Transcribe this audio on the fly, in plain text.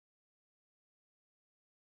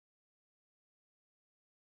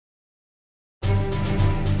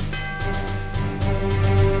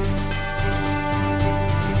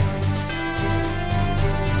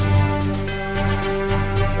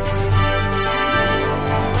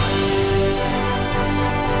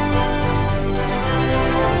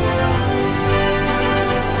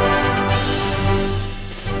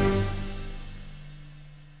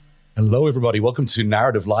everybody. Welcome to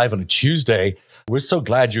Narrative Live on a Tuesday. We're so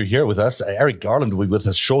glad you're here with us. Eric Garland will be with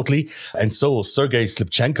us shortly, and so will Sergei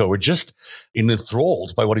Slipchenko. We're just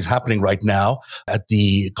enthralled by what is happening right now at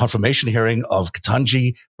the confirmation hearing of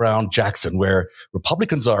Ketanji Brown Jackson, where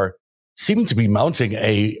Republicans are seeming to be mounting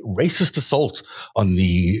a racist assault on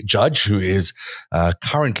the judge who is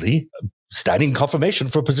currently standing confirmation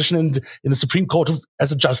for a position in the Supreme Court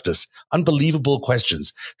as a justice. Unbelievable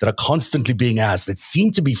questions that are constantly being asked that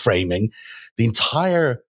seem to be framing the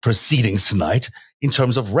entire proceedings tonight in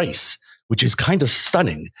terms of race, which is kind of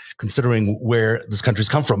stunning considering where this country's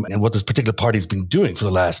come from and what this particular party has been doing for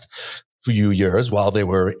the last few years while they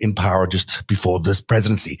were in power just before this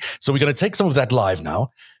presidency. So we're going to take some of that live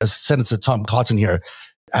now. As Senator Tom Cotton here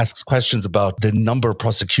asks questions about the number of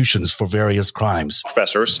prosecutions for various crimes.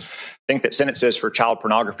 Professors think that sentences for child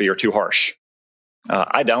pornography are too harsh.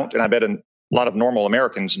 I don't, and I bet a lot of normal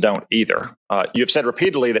Americans don't either. You have said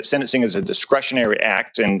repeatedly that sentencing is a discretionary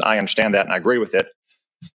act, and I understand that and I agree with it.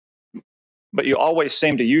 But you always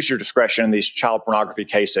seem to use your discretion in these child pornography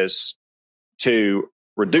cases to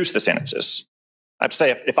reduce the sentences. I have to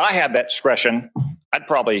say, if I had that discretion, I'd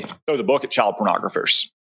probably throw the book at child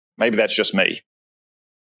pornographers. Maybe that's just me.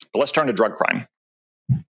 But let's turn to drug crime.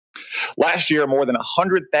 Last year, more than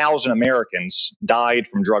 100,000 Americans died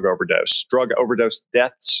from drug overdose. Drug overdose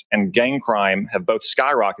deaths and gang crime have both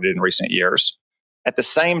skyrocketed in recent years. At the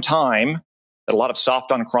same time, that a lot of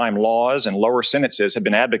soft on crime laws and lower sentences have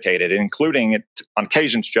been advocated, including on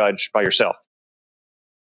occasions, Judge, by yourself.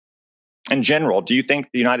 In general, do you think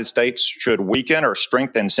the United States should weaken or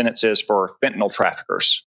strengthen sentences for fentanyl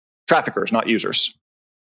traffickers? Traffickers, not users.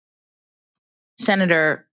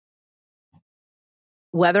 Senator,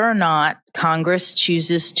 whether or not Congress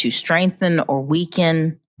chooses to strengthen or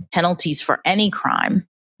weaken penalties for any crime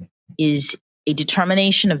is a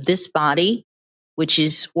determination of this body, which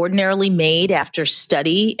is ordinarily made after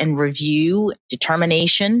study and review,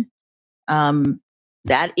 determination.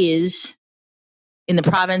 That is in the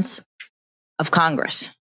province of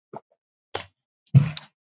Congress.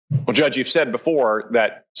 Well, Judge, you've said before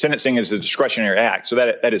that sentencing is a discretionary act. So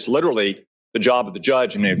that is literally the job of the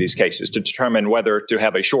judge in many of these cases to determine whether to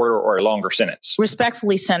have a shorter or a longer sentence.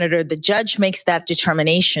 Respectfully, Senator, the judge makes that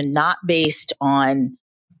determination not based on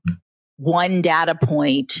one data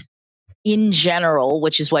point in general,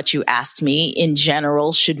 which is what you asked me. In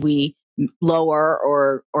general, should we lower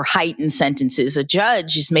or heighten sentences? A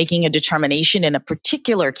judge is making a determination in a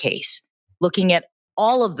particular case, looking at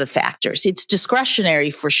all of the factors. It's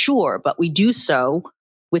discretionary for sure, but we do so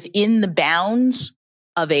within the bounds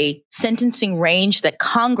of a sentencing range that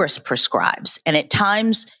Congress prescribes. And at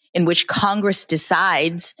times in which Congress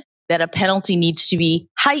decides that a penalty needs to be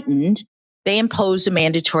heightened, they impose a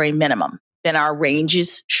mandatory minimum. Then our range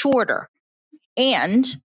is shorter. And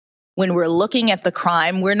when we're looking at the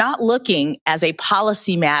crime, we're not looking as a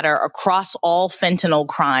policy matter across all fentanyl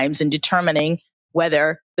crimes and determining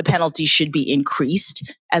whether the penalty should be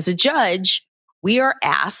increased. As a judge, we are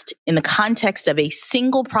asked in the context of a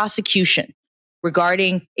single prosecution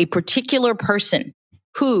regarding a particular person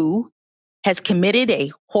who has committed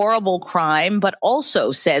a horrible crime, but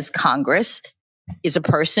also, says Congress, is a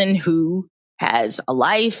person who has a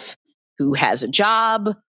life, who has a job,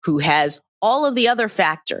 who has all of the other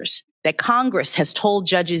factors that Congress has told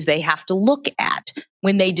judges they have to look at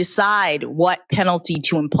when they decide what penalty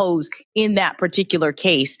to impose in that particular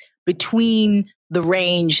case between the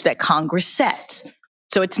range that Congress sets.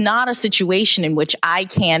 So it's not a situation in which I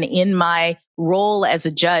can, in my role as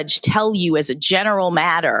a judge, tell you as a general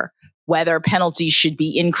matter whether penalties should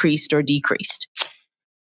be increased or decreased.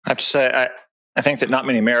 I have to say, I think that not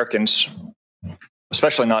many Americans,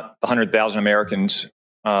 especially not the 100,000 Americans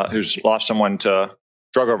who's lost someone to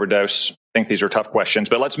drug overdose, think these are tough questions.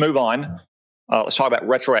 But let's move on. Let's talk about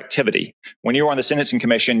retroactivity. When you were on the Sentencing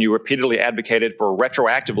Commission, you repeatedly advocated for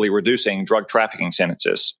retroactively reducing drug trafficking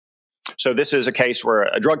sentences. So this is a case where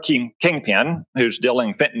a drug kingpin who's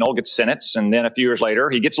dealing fentanyl gets sentenced, and then a few years later,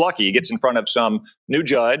 he gets lucky. He gets in front of some new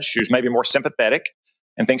judge who's maybe more sympathetic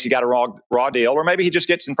and thinks he got a raw deal, or maybe he just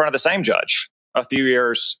gets in front of the same judge a few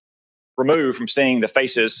years removed from seeing the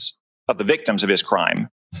faces of the victims of his crime.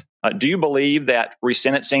 Do you believe that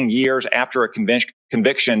resentencing years after a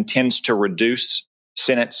conviction tends to reduce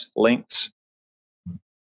sentence lengths?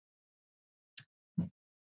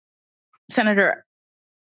 Senator,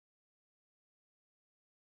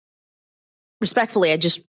 respectfully, I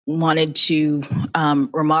just wanted to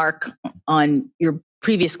remark on your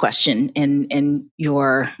previous question and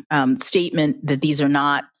your statement that these are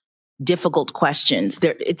not difficult questions.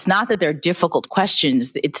 It's not that they're difficult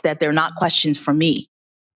questions. It's that they're not questions for me.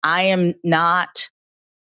 I am not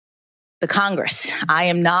the Congress. I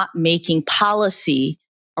am not making policy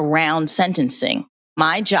around sentencing.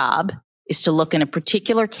 My job is to look in a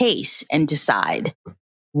particular case and decide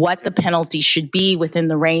what the penalty should be within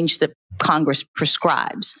the range that Congress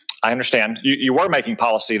prescribes. I understand. You were making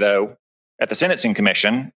policy, though, at the Sentencing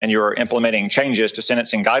Commission, and you're implementing changes to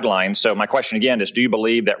sentencing guidelines. So my question again is, do you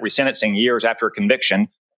believe that resentencing years after a conviction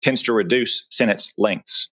tends to reduce sentence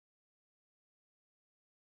lengths?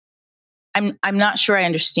 I'm not sure I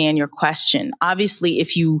understand your question. Obviously,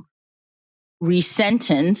 if you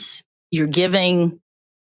resentence, you're giving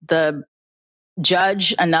the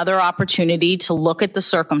judge another opportunity to look at the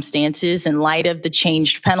circumstances in light of the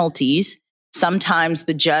changed penalties. Sometimes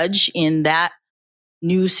the judge in that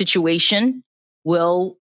new situation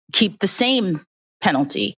will keep the same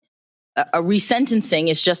penalty. A resentencing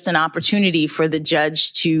is just an opportunity for the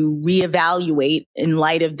judge to reevaluate in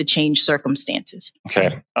light of the changed circumstances.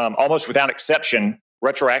 Okay. Almost without exception,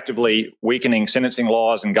 retroactively weakening sentencing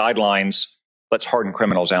laws and guidelines lets harden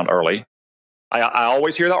criminals out early. I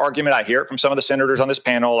always hear the argument. I hear it from some of the senators on this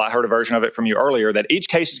panel. I heard a version of it from you earlier, that each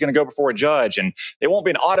case is going to go before a judge and it won't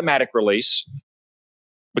be an automatic release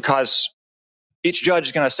because each judge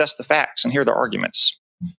is going to assess the facts and hear the arguments.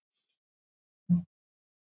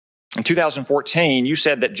 In 2014, you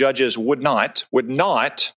said that judges would not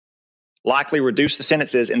likely reduce the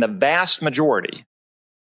sentences in the vast majority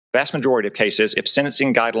of cases if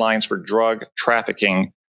sentencing guidelines for drug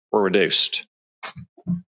trafficking were reduced.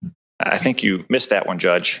 I think you missed that one,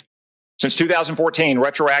 Judge. Since 2014, when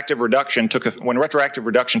retroactive reduction took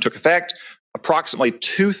effect, approximately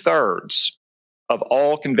 2/3 of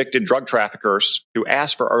all convicted drug traffickers who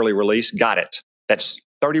asked for early release got it. That's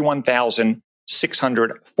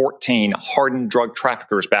 31,614 hardened drug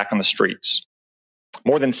traffickers back on the streets.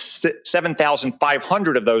 More than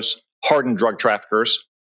 7,500 of those hardened drug traffickers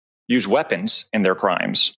use weapons in their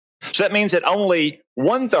crimes. So that means that only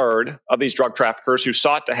 1/3 of these drug traffickers who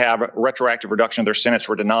sought to have retroactive reduction of their sentence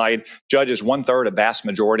were denied. Judges, 1/3, a vast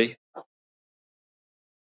majority.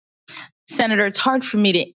 Senator, it's hard for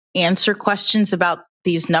me to answer questions about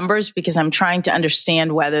these numbers because I'm trying to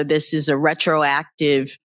understand whether this is a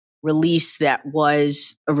retroactive release that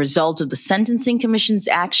was a result of the Sentencing Commission's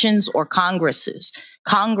actions or Congress's.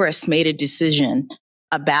 Congress made a decision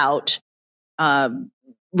about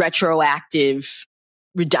retroactive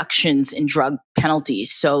reductions in drug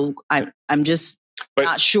penalties. So I'm just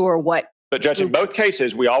not sure what. But Judge, in both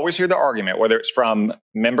cases, we always hear the argument, whether it's from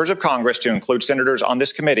members of Congress to include senators on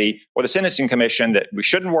this committee or the Sentencing Commission, that we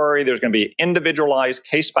shouldn't worry, there's going to be individualized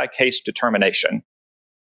case-by-case determination.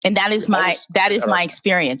 And that is my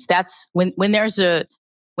experience. That's when there is a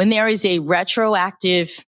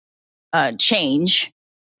retroactive change.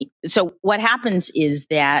 So what happens is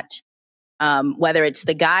that whether it's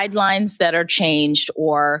the guidelines that are changed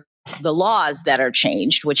or the laws that are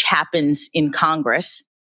changed, which happens in Congress,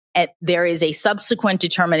 there is a subsequent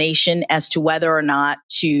determination as to whether or not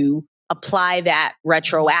to apply that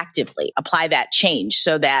retroactively, apply that change,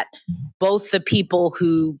 so that both the people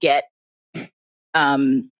who get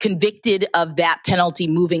convicted of that penalty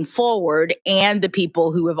moving forward and the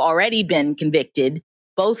people who have already been convicted,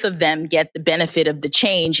 both of them get the benefit of the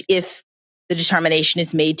change if the determination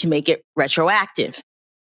is made to make it retroactive.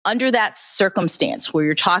 Under that circumstance where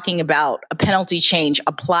you're talking about a penalty change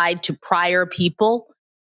applied to prior people,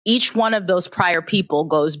 each one of those prior people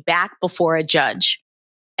goes back before a judge.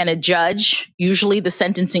 And a judge, usually the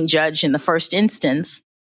sentencing judge in the first instance,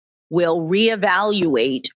 will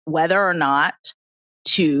reevaluate whether or not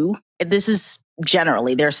to, this is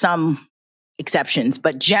generally, there are some exceptions,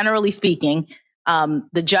 but generally speaking,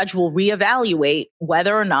 the judge will reevaluate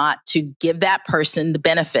whether or not to give that person the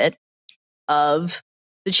benefit of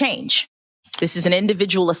the change. This is an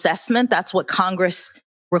individual assessment. That's what Congress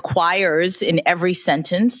requires in every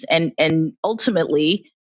sentence, and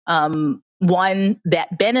ultimately one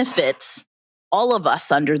that benefits all of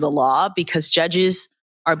us under the law, because judges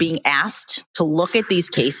are being asked to look at these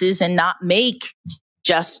cases and not make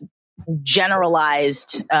just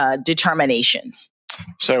generalized determinations.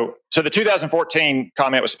 So the 2014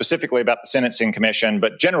 comment was specifically about the Sentencing Commission,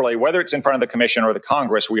 but generally, whether it's in front of the Commission or the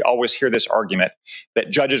Congress, we always hear this argument that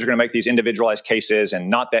judges are going to make these individualized cases and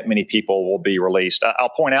not that many people will be released. I'll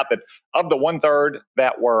point out that of the 1/3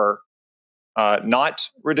 that were not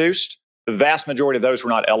reduced, the vast majority of those were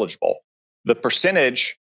not eligible. The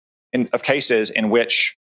percentage of cases in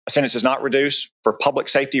which a sentence is not reduced for public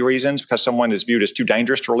safety reasons because someone is viewed as too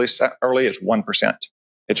dangerous to release that early is 1%.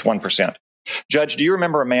 It's 1%. Judge, do you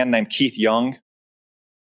remember a man named Keith Young?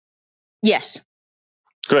 Yes.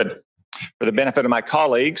 Good. For the benefit of my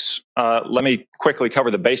colleagues, let me quickly cover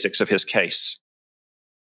the basics of his case.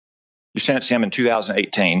 You sentenced him in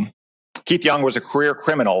 2018. Keith Young was a career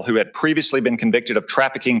criminal who had previously been convicted of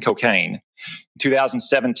trafficking cocaine. In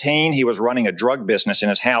 2017, he was running a drug business in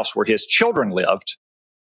his house where his children lived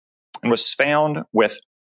and was found with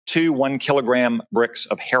 2 1-kilogram bricks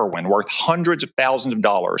of heroin worth hundreds of thousands of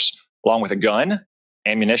dollars, along with a gun,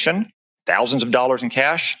 ammunition, thousands of dollars in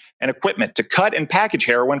cash, and equipment to cut and package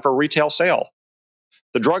heroin for retail sale.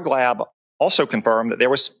 The drug lab also confirmed that there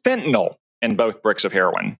was fentanyl in both bricks of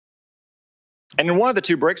heroin. And in one of the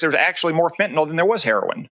 2 bricks, there was actually more fentanyl than there was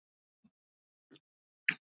heroin.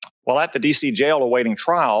 While at the D.C. jail awaiting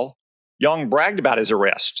trial, Young bragged about his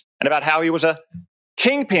arrest and about how he was a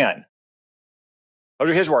kingpin.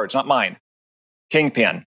 Those are his words, not mine.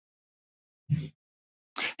 Kingpin.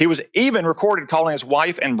 He was even recorded calling his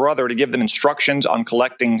wife and brother to give them instructions on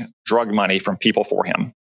collecting drug money from people for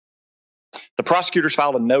him. The prosecutors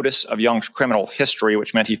filed a notice of Young's criminal history,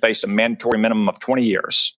 which meant he faced a mandatory minimum of 20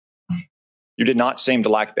 years. You did not seem to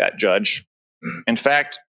like that, Judge. In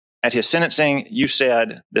fact, at his sentencing, you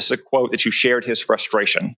said, this is a quote, that you shared his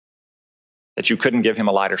frustration, that you couldn't give him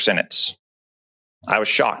a lighter sentence. I was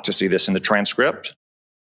shocked to see this in the transcript.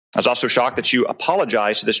 I was also shocked that you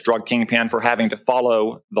apologized to this drug kingpin for having to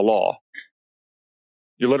follow the law.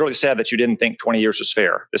 You literally said that you didn't think 20 years was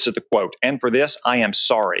fair. This is the quote. And for this, I am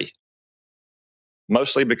sorry.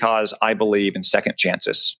 Mostly because I believe in second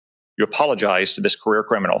chances. You apologized to this career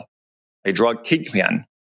criminal, a drug kingpin,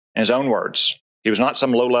 in his own words. He was not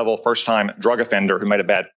some low-level first-time drug offender who made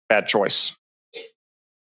a bad choice.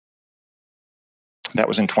 That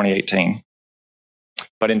was in 2018.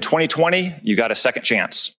 But in 2020, you got a second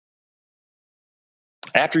chance.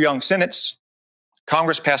 After Young's sentence,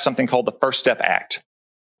 Congress passed something called the First Step Act,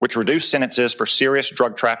 which reduced sentences for serious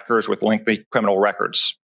drug traffickers with lengthy criminal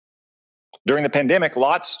records. During the pandemic,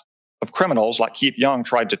 lots of criminals like Keith Young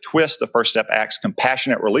tried to twist the First Step Act's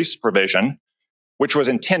compassionate release provision, which was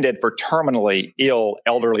intended for terminally ill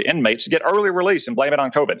elderly inmates to get early release and blame it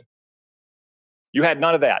on COVID. You had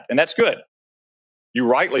none of that, and that's good. You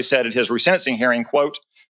rightly said at his resentencing hearing, quote,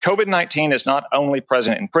 COVID-19 is not only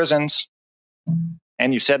present in prisons,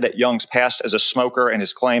 and you said that Young's past as a smoker and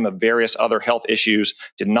his claim of various other health issues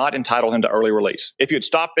did not entitle him to early release. If you had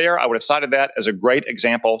stopped there, I would have cited that as a great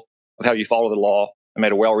example of how you follow the law and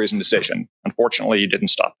made a well-reasoned decision. Unfortunately, you didn't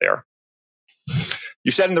stop there.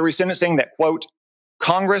 You said in the resentencing that, quote,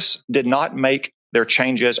 Congress did not make their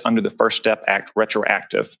changes under the First Step Act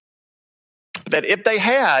retroactive, but that if they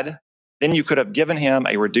had, then you could have given him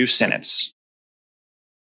a reduced sentence.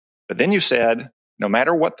 But then you said, no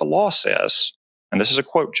matter what the law says, and this is a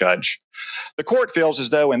quote, Judge, the court feels as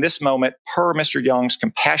though in this moment, per Mr. Young's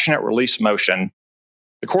compassionate release motion,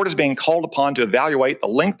 the court is being called upon to evaluate the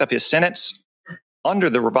length of his sentence under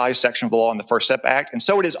the revised section of the law in the First Step Act. And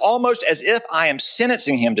so it is almost as if I am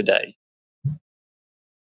sentencing him today.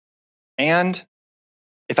 And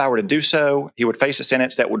if I were to do so, he would face a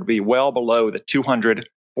sentence that would be well below the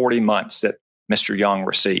 240 months that Mr. Young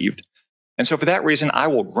received. And so for that reason, I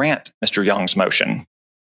will grant Mr. Young's motion.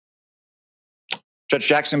 Judge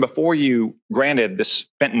Jackson, before you granted this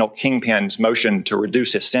fentanyl kingpin's motion to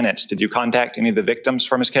reduce his sentence, did you contact any of the victims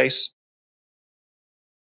from his case?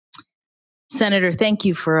 Senator, thank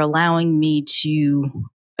you for allowing me to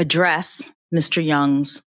address Mr.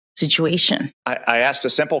 Young's situation. I asked a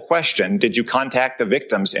simple question. Did you contact the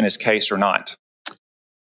victims in his case or not?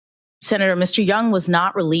 Senator, Mr. Young was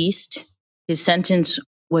not released. His sentence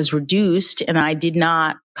was reduced, and I did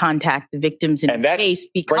not contact the victims in his case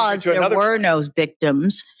because there were no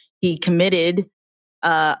victims. He committed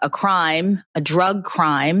a crime, a drug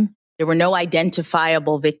crime. There were no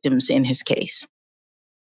identifiable victims in his case.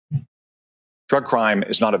 Drug crime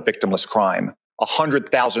is not a victimless crime.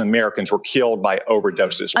 100,000 Americans were killed by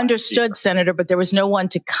overdoses. Understood, Senator, but there was no one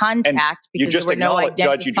to contact because there were no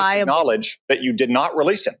identifiable. Judge, you just acknowledged that you did not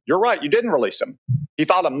release him. You're right, you didn't release him. He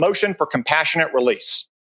filed a motion for compassionate release.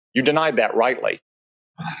 You denied that rightly,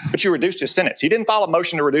 but you reduced his sentence. He didn't file a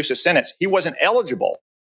motion to reduce his sentence. He wasn't eligible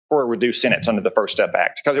for a reduced sentence under the First Step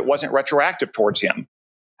Act because it wasn't retroactive towards him.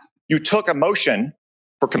 You took a motion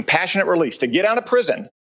for compassionate release to get out of prison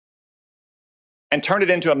and turned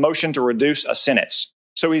it into a motion to reduce a sentence.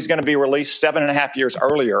 So he's going to be released 7.5 years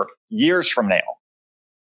earlier, years from now.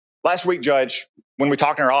 Last week, Judge, when we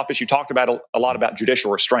talked in our office, you talked about a lot about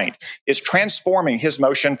judicial restraint. Is transforming his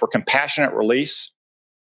motion for compassionate release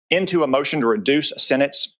into a motion to reduce a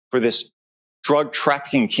sentence for this drug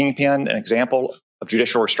trafficking kingpin an example of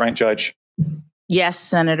judicial restraint, Judge? Yes,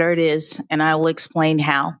 Senator, it is, and I will explain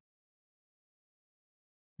how.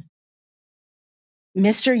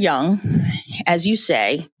 Mr. Young, as you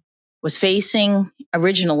say, was facing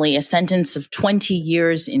originally a sentence of 20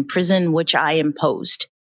 years in prison, which I imposed.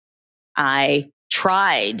 I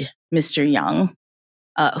tried Mr. Young,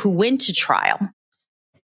 who went to trial,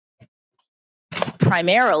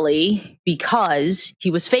 primarily because he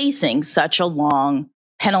was facing such a long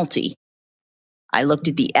penalty. I looked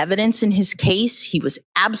at the evidence in his case. He was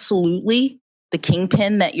absolutely the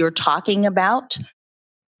kingpin that you're talking about.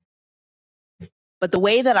 But the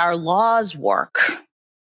way that our laws work,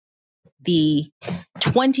 the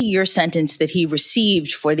 20-year sentence that he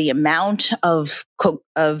received for the amount of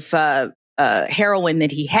heroin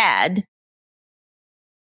that he had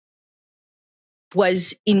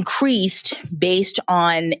was increased based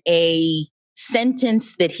on a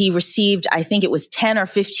sentence that he received, I think it was 10 or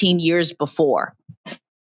 15 years before.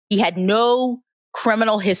 He had no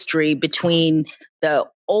criminal history between the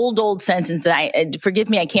old sentence. Forgive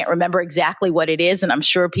me, I can't remember exactly what it is, and I'm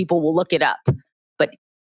sure people will look it up. But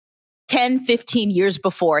 10, 15 years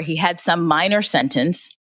before, he had some minor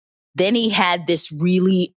sentence. Then he had this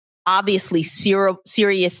really obviously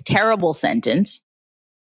serious, terrible sentence.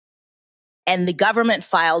 And the government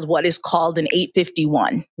filed what is called an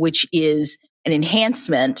 851, which is an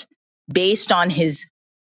enhancement based on his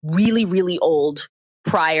really, really old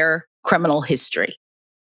prior criminal history.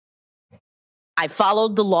 I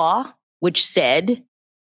followed the law, which said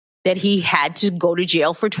that he had to go to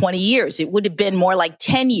jail for 20 years. It would have been more like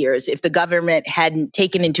 10 years if the government hadn't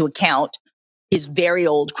taken into account his very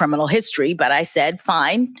old criminal history. But I said,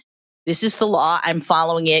 fine, this is the law. I'm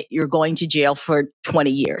following it. You're going to jail for 20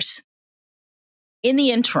 years. In the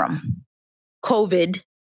interim, COVID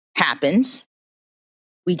happens.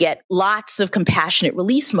 We get lots of compassionate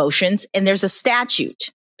release motions, and there's a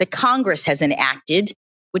statute that Congress has enacted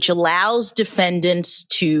which allows defendants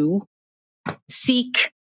to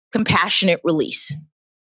seek compassionate release,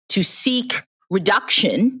 to seek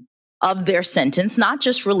reduction of their sentence, not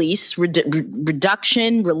just release,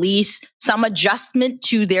 reduction, release, some adjustment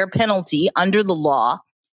to their penalty under the law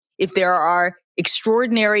if there are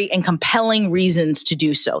extraordinary and compelling reasons to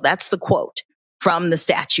do so. That's the quote from the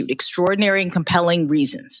statute, extraordinary and compelling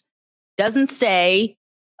reasons. Doesn't say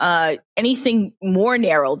anything more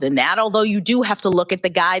narrow than that, although you do have to look at the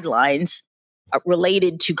guidelines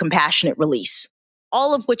related to compassionate release,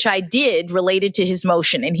 all of which I did related to his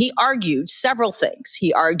motion. And he argued several things.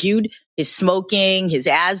 He argued his smoking, his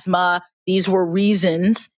asthma. These were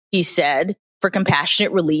reasons, he said, for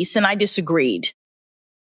compassionate release, and I disagreed.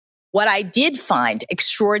 What I did find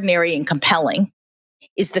extraordinary and compelling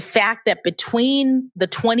is the fact that between the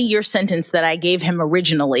 20-year sentence that I gave him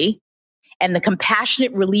originally and the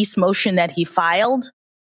compassionate release motion that he filed,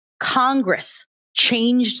 Congress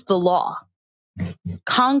changed the law.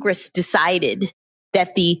 Congress decided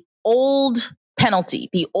that the old penalty,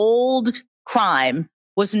 the old crime,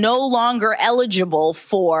 was no longer eligible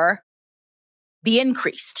for the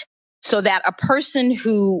increased, so that a person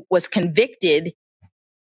who was convicted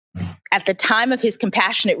at the time of his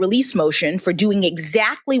compassionate release motion for doing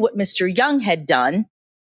exactly what Mr. Young had done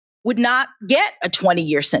would not get a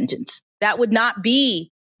 20-year sentence. That would not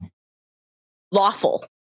be lawful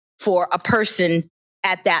for a person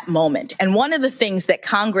at that moment. And one of the things that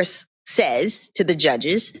Congress says to the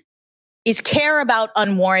judges is care about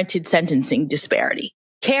unwarranted sentencing disparity.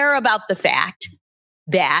 Care about the fact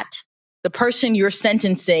that the person you're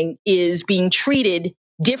sentencing is being treated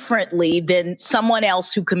differently than someone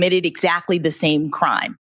else who committed exactly the same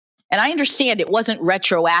crime. And I understand it wasn't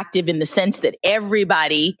retroactive in the sense that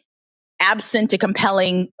everybody, absent a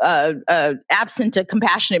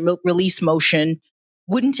compassionate release motion,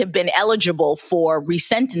 wouldn't have been eligible for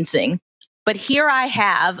resentencing. But here I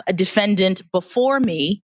have a defendant before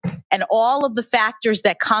me and all of the factors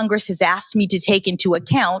that Congress has asked me to take into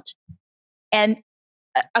account, and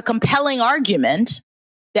a compelling argument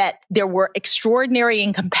that there were extraordinary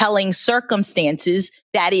and compelling circumstances,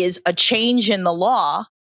 that is, a change in the law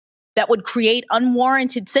that would create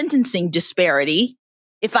unwarranted sentencing disparity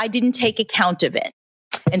if I didn't take account of it.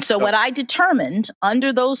 And so what I determined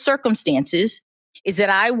under those circumstances is that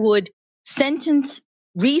I would resentence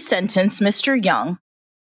Mr. Young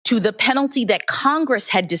to the penalty that Congress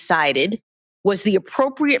had decided was the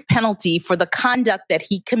appropriate penalty for the conduct that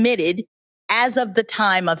he committed as of the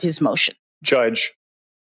time of his motion. Judge,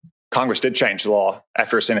 Congress did change the law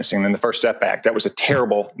after sentencing in the First Step Act. That was a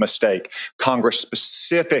terrible mistake. Congress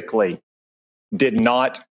specifically did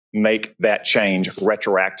not make that change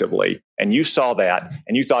retroactively. And you saw that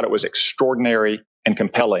and you thought it was extraordinary and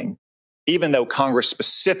compelling, even though Congress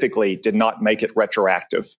specifically did not make it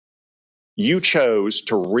retroactive. You chose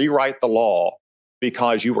to rewrite the law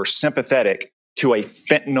because you were sympathetic to a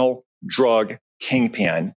fentanyl drug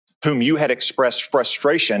kingpin whom you had expressed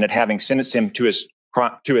frustration at having sentenced him to his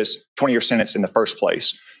 20-year sentence in the first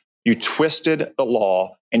place. You twisted the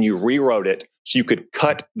law and you rewrote it so you could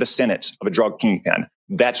cut the sentence of a drug kingpin.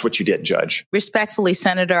 That's what you did, Judge. Respectfully,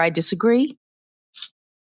 Senator, I disagree.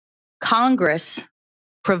 Congress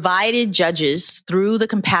provided judges through the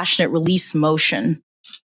compassionate release motion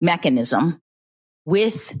mechanism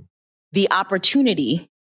with the opportunity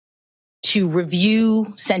to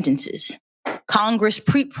review sentences. Congress,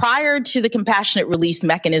 prior to the compassionate release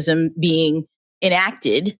mechanism being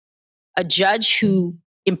enacted, a judge who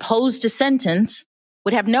imposed a sentence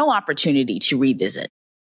would have no opportunity to revisit.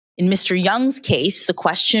 In Mr. Young's case, the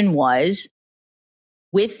question was,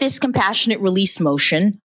 with this compassionate release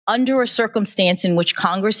motion, under a circumstance in which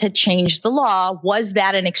Congress had changed the law, was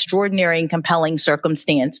that an extraordinary and compelling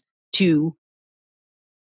circumstance to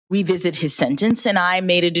revisit his sentence? And I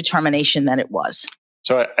made a determination that it was.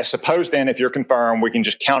 So I suppose then, if you're confirmed, we can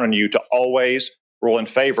just count on you to always rule in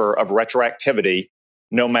favor of retroactivity,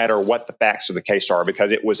 no matter what the facts of the case are,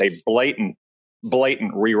 because it was a blatant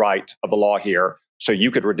rewrite of the law here. So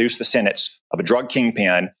you could reduce the sentence of a drug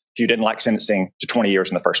kingpin if you didn't like sentencing to 20 years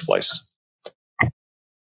in the first place.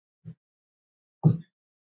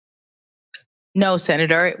 No,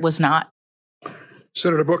 Senator, it was not.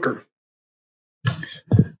 Senator Booker.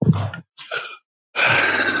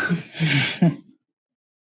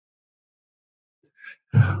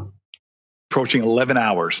 Approaching 11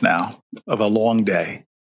 hours now of a long day.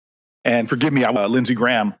 And forgive me, Lindsey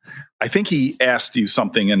Graham, I think he asked you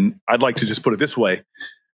something, and I'd like to just put it this way.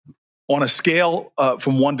 On a scale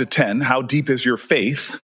from 1 to 10, how deep is your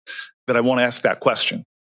faith? That I want to ask that question.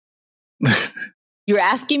 You're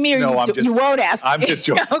asking me, or no, you won't ask me? I'm just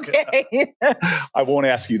joking. Okay. I won't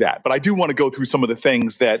ask you that. But I do want to go through some of the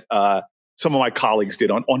things that some of my colleagues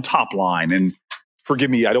did on Top Line. And forgive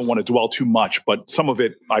me, I don't want to dwell too much, but some of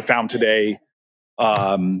it I found today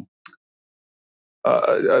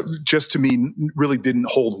just to me really didn't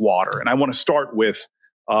hold water. And I want to start with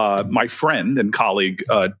my friend and colleague,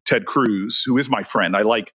 Ted Cruz, who is my friend.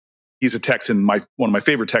 He's a Texan. One of my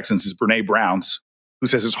favorite Texans is Brene Brown's, who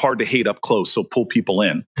says it's hard to hate up close, so pull people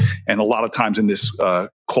in. And a lot of times in this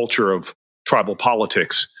culture of tribal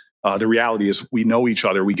politics, the reality is we know each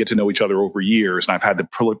other. We get to know each other over years. And I've had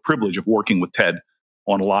the privilege of working with Ted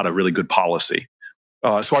on a lot of really good policy.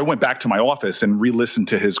 So I went back to my office and re-listened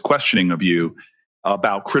to his questioning of you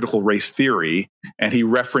about critical race theory. And he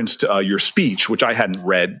referenced your speech, which I hadn't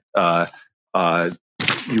read.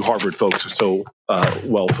 You Harvard folks are so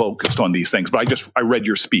well focused on these things. But I read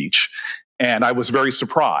your speech. And I was very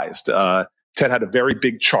surprised. Ted had a very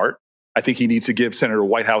big chart. I think he needs to give Senator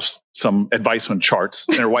Whitehouse some advice on charts.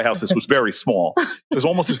 Senator Whitehouse, this was very small. It was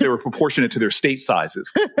almost as if they were proportionate to their state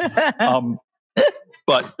sizes.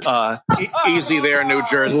 But easy there, New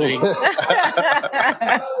Jersey.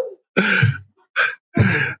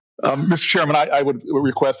 Mr. Chairman, I would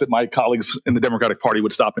request that my colleagues in the Democratic Party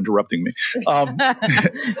would stop interrupting me.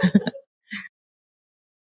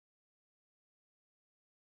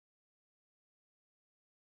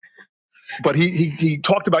 But he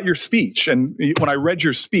talked about your speech. And when I read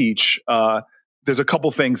your speech, there's a couple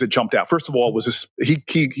things that jumped out. First of all,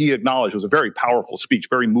 he acknowledged it was a very powerful speech,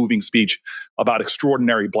 very moving speech about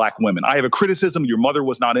extraordinary Black women. I have a criticism. Your mother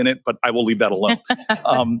was not in it, but I will leave that alone.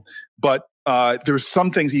 But there's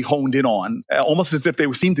some things he honed in on, almost as if they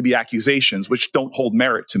seemed to be accusations, which don't hold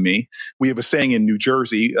merit to me. We have a saying in New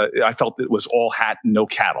Jersey, I felt it was all hat and no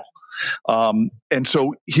cattle. And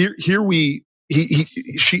so here he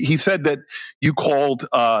said that you called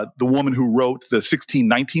the woman who wrote the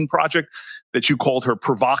 1619 Project, that you called her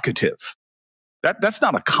provocative. That's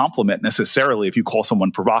not a compliment necessarily if you call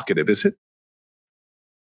someone provocative, is it?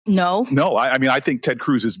 No. No, I mean, I think Ted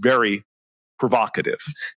Cruz is very provocative.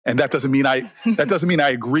 And that doesn't mean I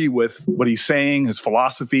agree with what he's saying, his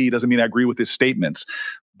philosophy. Doesn't mean I agree with his statements.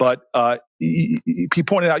 But he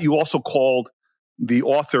pointed out you also called the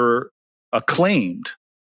author acclaimed.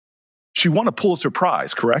 She won a Pulitzer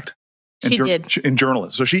Prize, correct? She did. In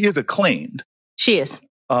journalism. So she is acclaimed. She is.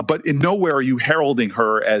 But in nowhere are you heralding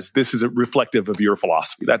her as this is reflective of your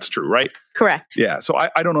philosophy. That's true, right? Correct. Yeah. So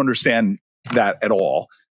I don't understand that at all.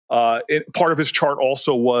 Part of his chart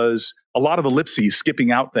also was a lot of ellipses,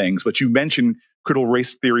 skipping out things. But you mentioned critical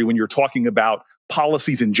race theory when you're talking about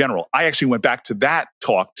policies in general. I actually went back to that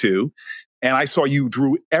talk too. And I saw you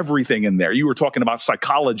threw everything in there. You were talking about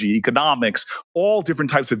psychology, economics, all different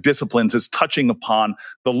types of disciplines as touching upon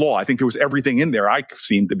the law. I think there was everything in there I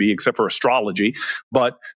seemed to be, except for astrology.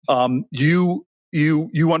 But you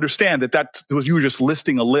understand that you were just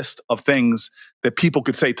listing a list of things that people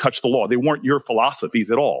could say touch the law. They weren't your philosophies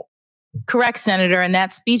at all. Correct, Senator. And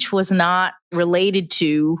that speech was not related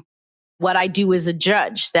to what I do as a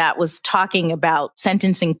judge. That was talking about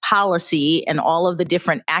sentencing policy and all of the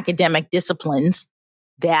different academic disciplines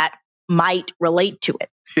that might relate to it.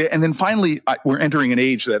 Yeah, and then finally, we're entering an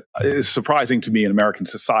age that is surprising to me in American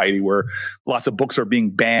society, where lots of books are being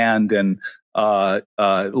banned and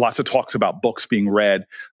lots of talks about books being read.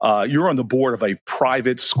 You're on the board of a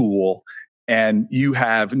private school, and you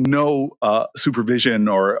have no supervision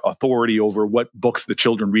or authority over what books the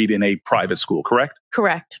children read in a private school, correct?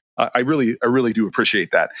 Correct. I really do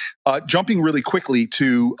appreciate that. Jumping really quickly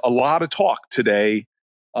to a lot of talk today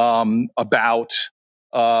about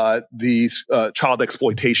these child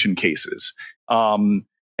exploitation cases. And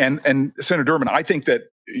Senator Durbin, I think that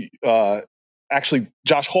actually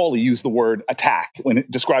Josh Hawley used the word attack when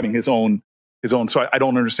describing his own. So I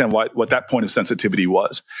don't understand what that point of sensitivity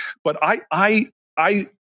was. But I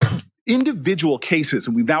individual cases,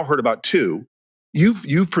 and we've now heard about two.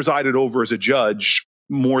 You've presided over as a judge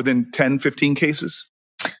more than 10, 15 cases?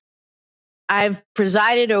 I've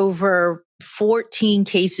presided over 14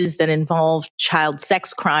 cases that involve child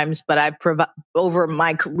sex crimes, but over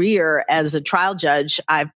my career as a trial judge,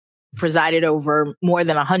 I've presided over more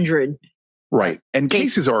than 100. Right. And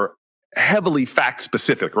cases are heavily fact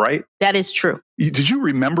specific, right? That is true. Did you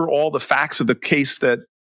remember all the facts of the case that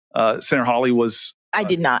Senator Hawley was? I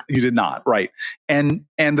did not. You did not, right. And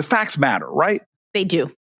the facts matter, right? They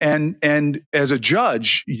do. And as a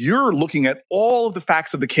judge, you're looking at all of the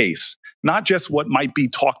facts of the case, not just what might be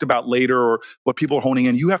talked about later or what people are honing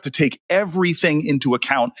in. You have to take everything into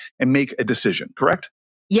account and make a decision, correct?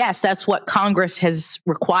 Yes, that's what Congress has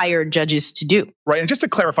required judges to do. Right. And just to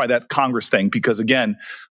clarify that Congress thing, because again,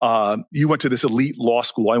 you went to this elite law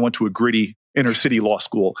school. I went to a gritty inner city law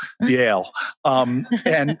school, Yale.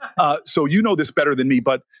 So you know this better than me,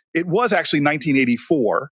 but it was actually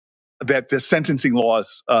 1984 that the sentencing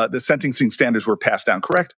laws, the sentencing standards were passed down,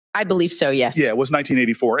 correct? I believe so, yes. Yeah, it was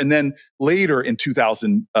 1984. And then later in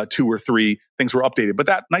 2002 or 3, things were updated. But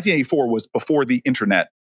that 1984 was before the internet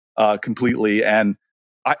completely. And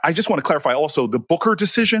I just want to clarify also the Booker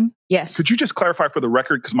decision. Yes. Could you just clarify for the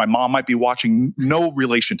record, because my mom might be watching, no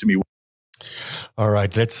relation to me. All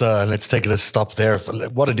right, let's take a stop there.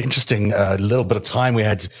 What an interesting little bit of time we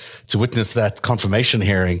had to witness that confirmation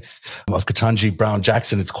hearing of Ketanji Brown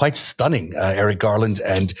Jackson. It's quite stunning. Eric Garland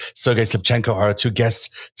and Sergei Slipchenko are our two guests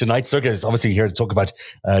tonight. Sergei is obviously here to talk about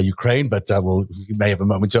Ukraine, but we may have a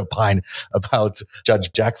moment to opine about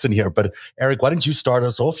Judge Jackson here. But Eric, why don't you start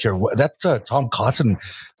us off here? That Tom Cotton,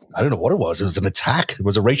 I don't know what it was. It was an attack. It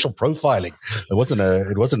was a racial profiling. It wasn't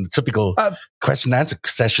a typical question and answer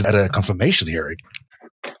session at a confirmation hearing.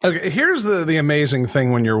 Okay, here's the amazing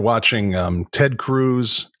thing when you're watching Ted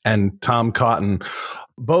Cruz and Tom Cotton,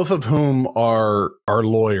 both of whom are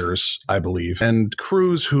lawyers, I believe, and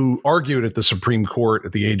Cruz, who argued at the Supreme Court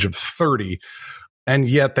at the age of 30, and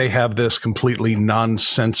yet they have this completely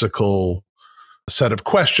nonsensical set of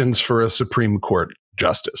questions for a Supreme Court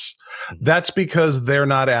justice. That's because they're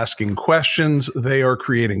not asking questions. They are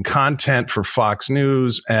creating content for Fox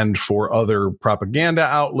News and for other propaganda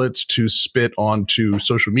outlets to spit onto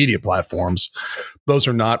social media platforms. Those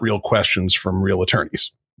are not real questions from real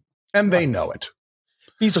attorneys, and they know it.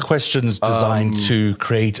 These are questions designed to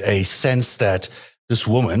create a sense that this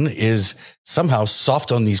woman is somehow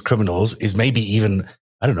soft on these criminals, is maybe even,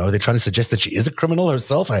 I don't know, they're trying to suggest that she is a criminal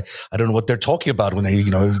herself. I don't know what they're talking about when they,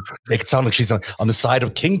 make it sound like she's on the side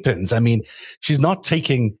of kingpins. I mean, she's not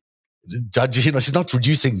taking she's not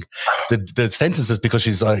reducing the sentences because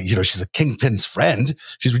she's a kingpin's friend.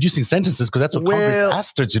 She's reducing sentences because that's what Congress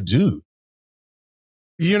asked her to do.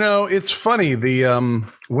 It's funny.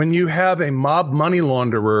 When you have a mob money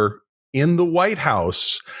launderer in the White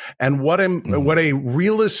House, and what a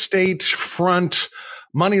real estate front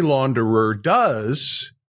money launderer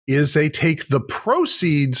does is they take the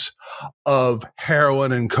proceeds of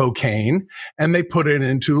heroin and cocaine and they put it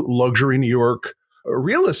into luxury New York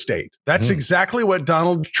real estate. That's exactly what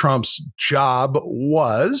Donald Trump's job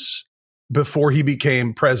was before he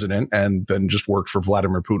became president and then just worked for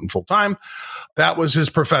Vladimir Putin full time. That was his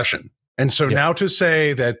profession. And so now to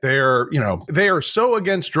say that they are so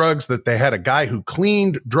against drugs that they had a guy who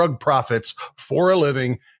cleaned drug profits for a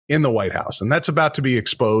living in the White House. And that's about to be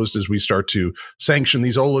exposed as we start to sanction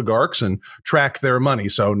these oligarchs and track their money.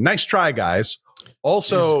 So nice try, guys.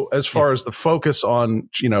 Also, as far as the focus on,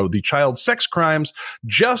 the child sex crimes,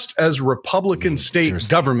 just as Republican state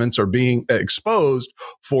governments are being exposed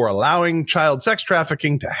for allowing child sex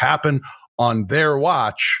trafficking to happen on their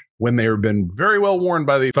watch when they have been very well warned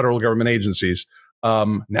by the federal government agencies,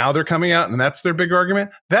 Now they're coming out, and that's their big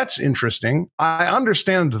argument. That's interesting. I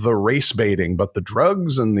understand the race baiting, but the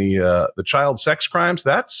drugs and the child sex crimes,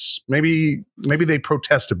 that's maybe they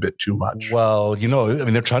protest a bit too much. Well,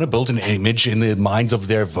 they're trying to build an image in the minds of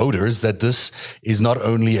their voters that this is not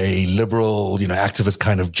only a liberal, activist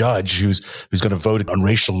kind of judge who's going to vote on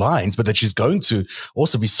racial lines, but that she's going to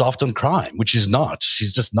also be soft on crime, which is not.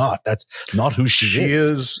 She's just not. That's not who she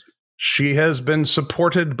is. She has been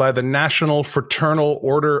supported by the National Fraternal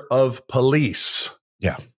Order of Police.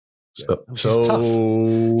 Yeah. So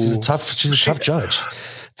tough. She's a tough judge.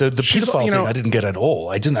 The pedophile thing I didn't get at all.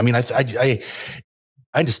 I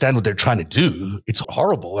understand what they're trying to do. It's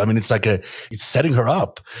horrible. I mean, it's setting her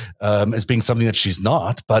up as being something that she's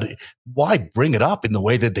not, but why bring it up in the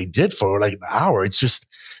way that they did for like an hour? It's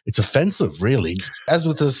offensive, really. As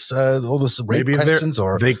with this, all this rape questions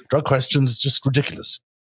or drug questions, just ridiculous.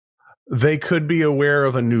 They could be aware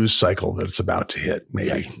of a news cycle that's about to hit,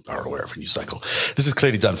 maybe. Yeah, are aware of a news cycle. This is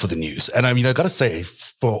clearly done for the news. And I got to say,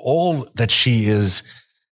 for all that she is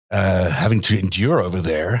having to endure over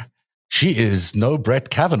there, she is no Brett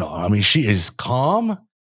Kavanaugh. I mean, she is calm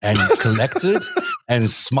and collected and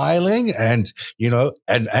smiling and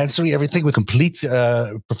answering everything with complete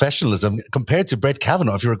professionalism compared to Brett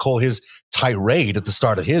Kavanaugh. If you recall his tirade at the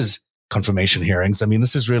start of his confirmation hearings, I mean,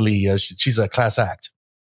 this is really, she's a class act.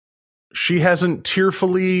 She hasn't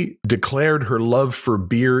tearfully declared her love for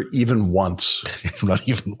beer even once. Not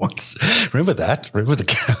even once. Remember that? Remember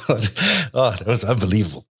the oh, that was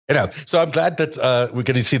unbelievable. So I'm glad that we're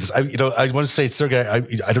going to see this. I want to say, Sergey, I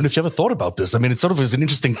don't know if you ever thought about this. I mean, it sort of was an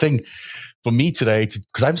interesting thing for me today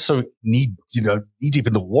because I'm so knee deep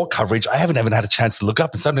in the war coverage. I haven't even had a chance to look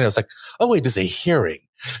up, and suddenly I was like, oh wait, there's a hearing.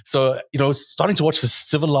 So, starting to watch the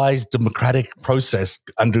civilized democratic process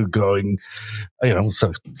undergoing,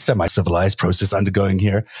 so semi-civilized process undergoing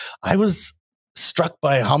here, I was struck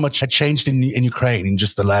by how much had changed in Ukraine in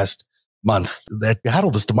just the last month. That you had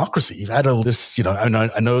all this democracy. You've had all this, I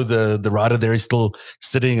know the Rada there is still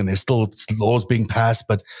sitting and there's still laws being passed,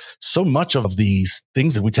 but so much of these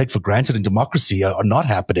things that we take for granted in democracy are not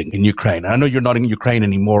happening in Ukraine. And I know you're not in Ukraine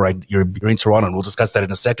anymore. Right? You're in Toronto, and we'll discuss that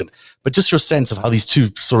in a second. But just your sense of how these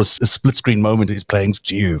two sort of split screen moment is playing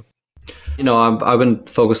to you. I've been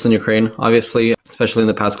focused on Ukraine, obviously, especially in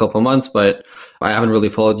the past couple of months, but I haven't really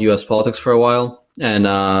followed U.S. politics for a while. And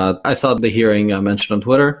I saw the hearing mentioned on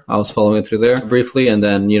Twitter. I was following it through there briefly. And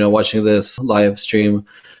then, watching this live stream,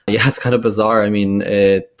 it's kind of bizarre. I mean,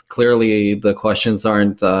 clearly the questions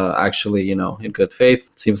aren't actually, in good faith.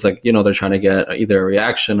 It seems like, they're trying to get either a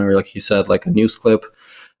reaction or, like you said, like a news clip,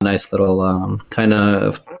 a nice little kind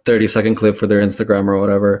of 30-second clip for their Instagram or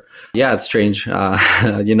whatever. Yeah, it's strange,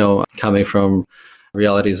 coming from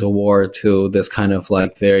realities of war to this kind of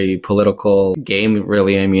like very political game,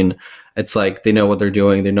 really. I mean, it's like they know what they're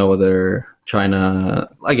doing. They know what they're trying to.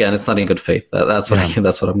 Again, it's not in good faith. That's what I'm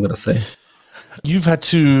going to say. You've had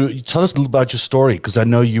to tell us a little about your story because I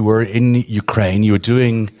know you were in Ukraine. You were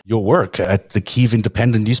doing your work at the Kyiv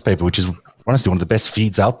Independent newspaper, which is honestly one of the best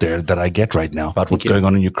feeds out there that I get right now about what's going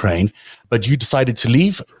on in Ukraine. But you decided to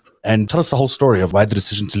leave, and tell us the whole story of why the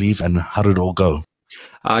decision to leave and how did it all go.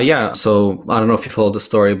 So I don't know if you followed the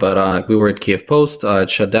story, but we were at Kyiv Post. It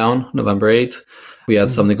shut down November 8th. We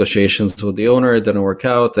had some negotiations with the owner. It didn't work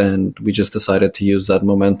out. And we just decided to use that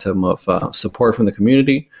momentum of support from the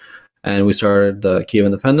community. And we started the Kyiv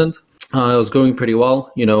Independent. It was going pretty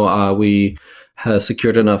well. We had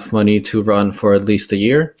secured enough money to run for at least a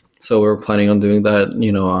year. So we were planning on doing that,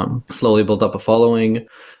 slowly build up a following,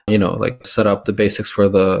 like set up the basics for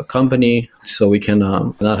the company so we can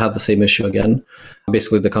not have the same issue again.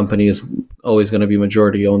 Basically, the company is always going to be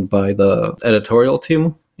majority owned by the editorial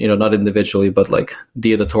team, not individually, but like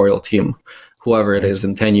the editorial team, whoever it is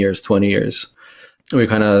in 10 years, 20 years. We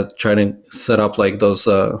kind of try to set up like those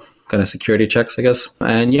kind of security checks, I guess.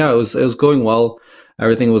 And it was going well.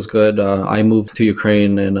 Everything was good. I moved to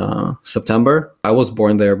Ukraine in September. I was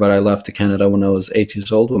born there, but I left to Canada when I was 8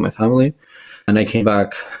 years old with my family. And I came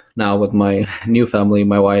back now with my new family,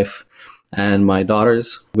 my wife and my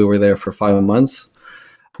daughters. We were there for 5 months.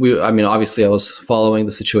 Obviously I was following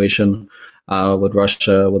the situation with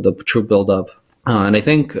Russia, with the troop buildup. And I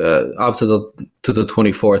think up to the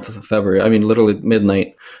 24th of February, literally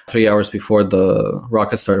midnight, 3 hours before the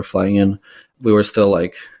rockets started flying in, we were still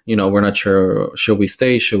like, we're not sure, should we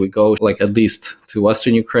stay, should we go, like at least to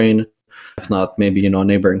Western Ukraine, if not maybe, a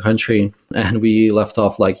neighboring country. And we left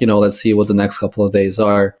off like, let's see what the next couple of days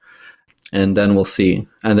are, and then we'll see.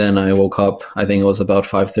 And then I woke up, I think it was about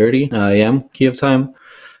 5:30 a.m. Kyiv time.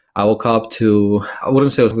 I woke up to, I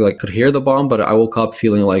wouldn't say I was like could hear the bomb, but I woke up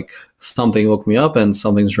feeling like something woke me up and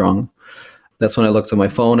something's wrong. that's when I looked at my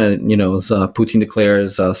phone, and it was Putin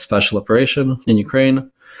declares a special operation in Ukraine.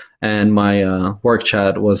 And my work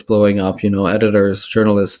chat was blowing up, editors,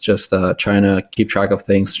 journalists just trying to keep track of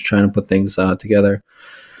things, trying to put things together.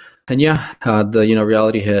 And the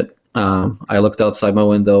reality hit. I looked outside my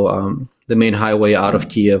window. The main highway out of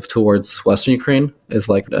Kiev towards Western Ukraine is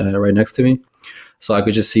like right next to me. So I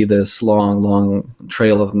could just see this long, long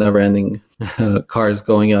trail of never-ending cars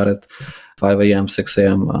going out at 5 a.m., 6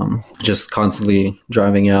 a.m., just constantly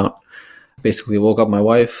driving out. Basically woke up my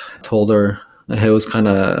wife, told her. It was kind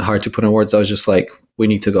of hard to put in words. I was just like, we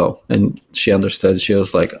need to go. And she understood. She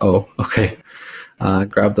was like, oh, okay.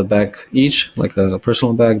 Grabbed a bag each, like a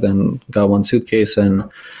personal bag, then got one suitcase and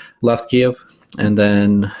left Kiev. And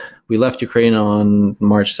then we left Ukraine on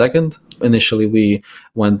March 2nd. Initially, we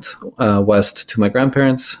went west to my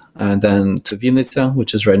grandparents and then to Vinnytsia,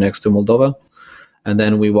 which is right next to Moldova. And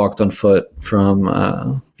then we walked on foot from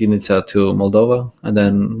Vinnytsia to Moldova. And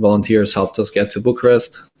then volunteers helped us get to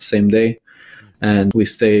Bucharest the same day. And we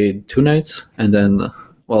stayed 2 nights. And then,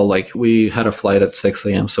 we had a flight at 6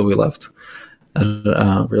 a.m., so we left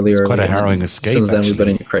really early. Quite a harrowing escape. Since then, we've been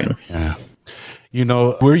in Ukraine. Yeah.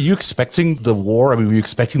 Were you expecting the war? I mean, were you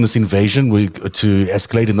expecting this invasion to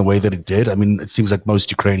escalate in the way that it did? I mean, it seems like most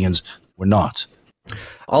Ukrainians were not.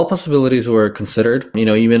 All possibilities were considered.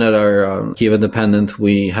 Even at our Kiev Independent,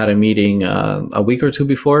 we had a meeting a week or two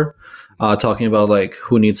before talking about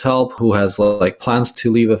who needs help, who has plans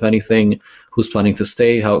to leave, if anything, who's planning to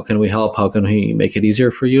stay, how can we help, how can we make it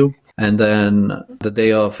easier for you. And then the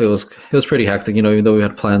day of, it was pretty hectic. Even though we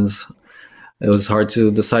had plans, it was hard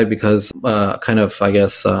to decide because what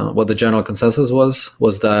the general consensus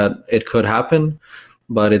was that it could happen,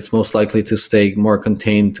 but it's most likely to stay more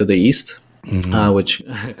contained to the east, which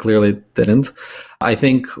clearly didn't. I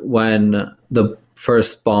think when the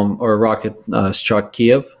first bomb or rocket struck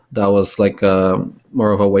Kiev, that was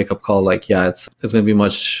more of a wake-up call. It's going to be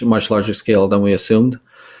much, much larger scale than we assumed.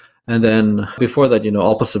 And then before that,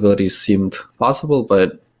 all possibilities seemed possible,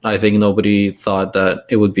 but I think nobody thought that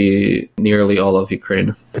it would be nearly all of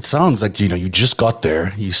Ukraine. It sounds like, you just got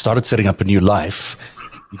there, you started setting up a new life,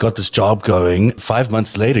 you got this job going. 5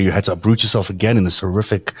 months later, you had to uproot yourself again in this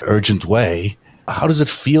horrific, urgent way. How does it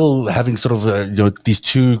feel having sort of, these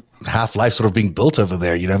two half-lives sort of being built over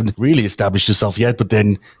there? You haven't really established yourself yet, but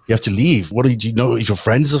then you have to leave. Do you know if your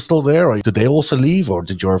friends are still there, or did they also leave, or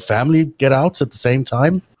did your family get out at the same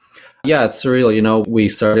time? Yeah, it's surreal. We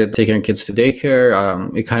started taking our kids to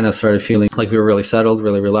daycare. It kind of started feeling like we were really settled,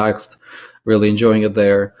 really relaxed, really enjoying it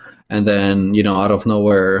there. And then, out of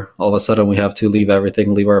nowhere, all of a sudden we have to leave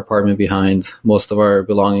everything, leave our apartment behind, most of our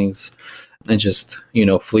belongings, and just,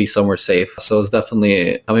 flee somewhere safe. So it's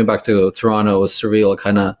definitely, coming back to Toronto was surreal.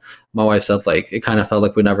 My wife said, it kind of felt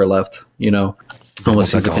like we never left,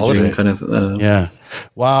 almost like a holiday. Yeah.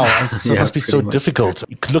 Wow. So it must be so much difficult.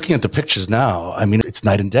 Looking at the pictures now, I mean, it's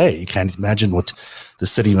night and day. You can't imagine what the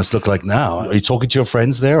city must look like now. Are you talking to your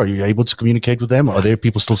friends there? Are you able to communicate with them? Are there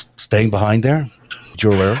people still staying behind there?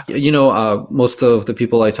 You're aware? Most of the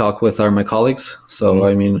people I talk with are my colleagues. So,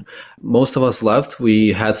 I mean, most of us left.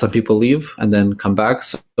 We had some people leave and then come back.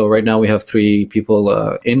 So right now we have 3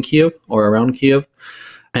 people in Kiev or around Kiev.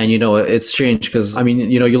 And, it's strange because,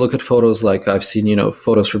 you look at photos, I've seen,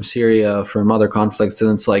 photos from Syria, from other conflicts, and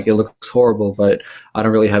it's it looks horrible, but I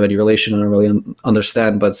don't really have any relation. I don't really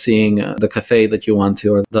understand. But seeing the cafe that you went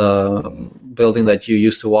to, or the building that you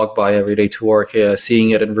used to walk by every day to work,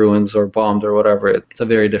 seeing it in ruins or bombed or whatever, it's a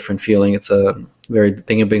very different feeling. It's a very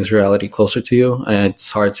thing that brings reality closer to you. And it's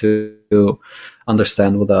hard to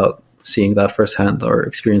understand without seeing that firsthand or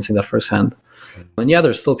experiencing that firsthand. And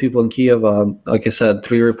there's still people in Kiev. Like I said,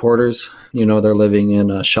 3 reporters, they're living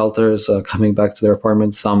in shelters, coming back to their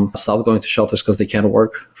apartments. Some stopped going to shelters because they can't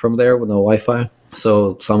work from there with no Wi-Fi.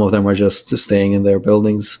 So some of them are just staying in their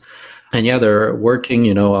buildings. And they're working,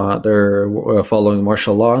 they're following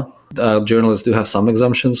martial law. Journalists do have some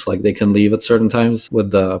exemptions, they can leave at certain times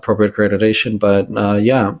with the appropriate accreditation. But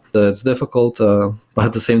it's difficult. But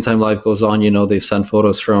at the same time, life goes on. They've sent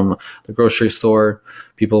photos from the grocery store,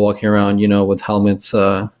 people walking around, with helmets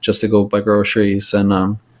just to go buy groceries. And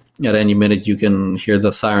at any minute, you can hear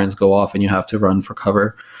the sirens go off and you have to run for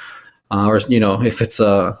cover. Or, if it's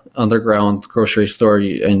a underground grocery store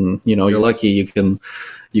and, you're lucky,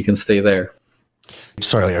 you can stay there.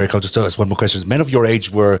 Sorry, Eric, I'll just ask one more question. Men of your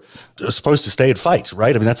age were supposed to stay and fight,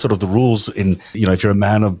 right? I mean, that's sort of the rules in, if you're a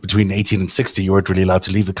man of between 18 and 60, you weren't really allowed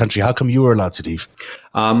to leave the country. How come you were allowed to leave?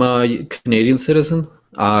 I'm a Canadian citizen.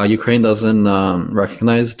 Ukraine doesn't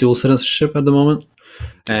recognize dual citizenship at the moment.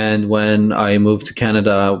 And when I moved to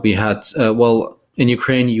Canada, we had, in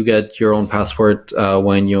Ukraine, you get your own passport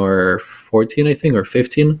when you're 14, I think, or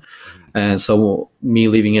 15. And so me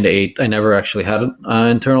leaving at 8, I never actually had an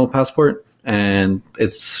internal passport. And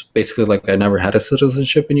it's basically like I never had a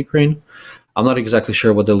citizenship in Ukraine. I'm not exactly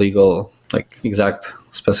sure what the legal, exact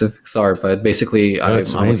specifics are, but basically I'm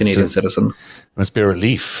a Canadian citizen. It must be a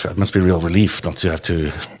relief. It must be a real relief not to have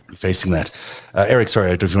to be facing that. Eric, sorry,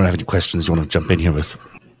 I don't know if you want to have any questions you want to jump in here with.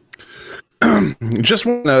 Just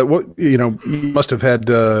you must have had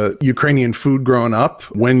Ukrainian food growing up.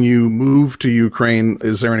 When you moved to Ukraine,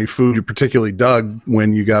 is there any food you particularly dug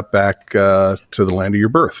when you got back to the land of your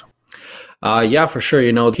birth? Yeah, for sure.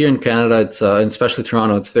 Here in Canada, it's especially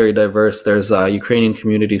Toronto, it's very diverse. There's Ukrainian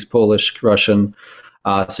communities, Polish, Russian.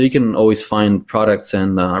 So you can always find products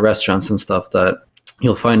and restaurants and stuff that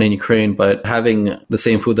you'll find in Ukraine. But having the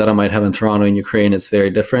same food that I might have in Toronto in Ukraine is very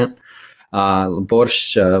different.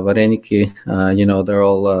 Borscht, vareniki, they're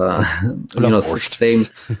all, same,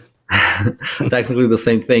 technically the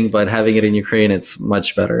same thing, but having it in Ukraine, it's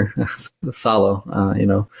much better. Salo,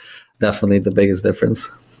 definitely the biggest difference.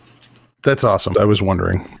 That's awesome. I was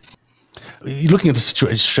wondering. Looking at the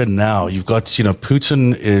situation now, you've got,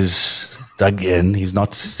 Putin is dug in. He's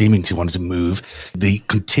not seeming to want to move. The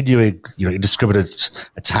continuing, indiscriminate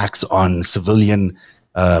attacks on civilian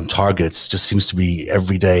targets just seems to be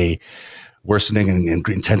every day worsening and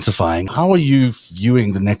intensifying. How are you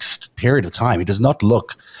viewing the next period of time? It does not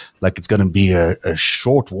look like it's going to be a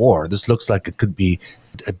short war. This looks like it could be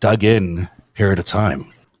a dug-in period of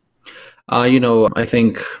time. I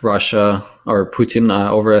think Russia or Putin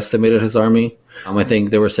overestimated his army. I think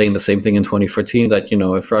they were saying the same thing in 2014, that,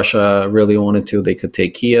 if Russia really wanted to, they could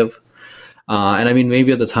take Kiev. And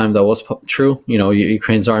maybe at the time that was true.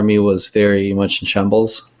 Ukraine's army was very much in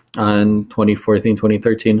shambles in 2014,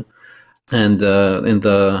 2013. And in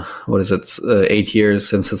the, 8 years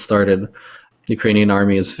since it started, the Ukrainian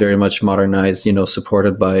army is very much modernized,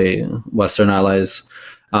 supported by Western allies.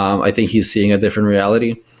 I think he's seeing a different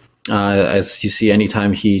reality. As you see,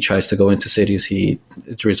 anytime he tries to go into cities, he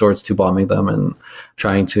resorts to bombing them and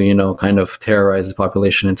trying to, kind of terrorize the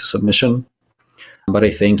population into submission. But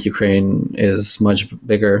I think Ukraine is much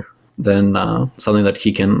bigger than something that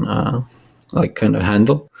he can kind of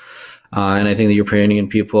handle. And I think the Ukrainian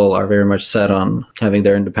people are very much set on having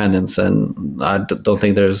their independence. And I don't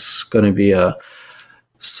think there's going to be a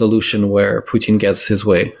solution where Putin gets his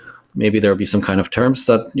way. Maybe there will be some kind of terms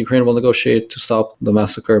that Ukraine will negotiate to stop the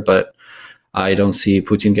massacre, but I don't see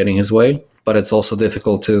Putin getting his way. But it's also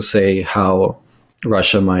difficult to say how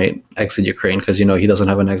Russia might exit Ukraine because, he doesn't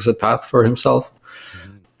have an exit path for himself.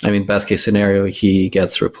 Best case scenario, he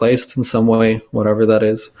gets replaced in some way, whatever that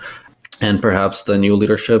is. And perhaps the new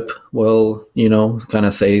leadership will, kind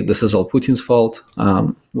of say, this is all Putin's fault.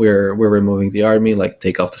 We're removing the army,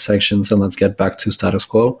 take off the sanctions and let's get back to status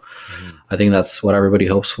quo. I think that's what everybody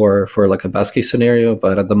hopes for a best case scenario.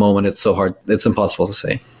 But at the moment, it's so hard. It's impossible to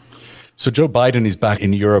say. So Joe Biden is back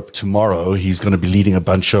in Europe tomorrow. He's going to be leading a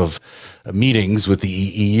bunch of meetings with the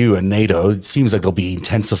EU and NATO. It seems like they'll be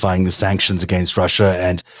intensifying the sanctions against Russia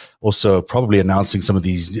and also probably announcing some of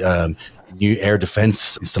these new air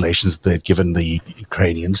defense installations that they've given the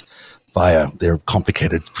Ukrainians via their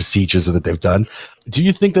complicated procedures that they've done. Do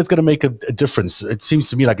you think that's going to make a difference? It seems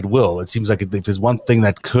to me like it will. It seems like if there's one thing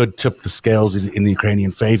that could tip the scales in the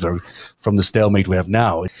Ukrainian favor from the stalemate we have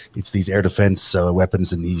now, it's these air defense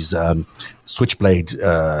weapons and these Switchblade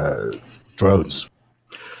drones.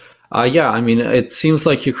 It seems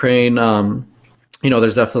like Ukraine,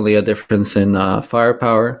 there's definitely a difference in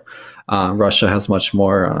firepower. Russia has much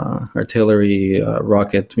more artillery,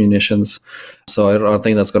 rocket munitions. So I don't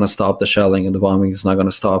think that's going to stop the shelling, and the bombing is not going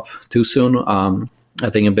to stop too soon. I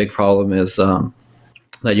think a big problem is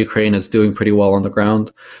that Ukraine is doing pretty well on the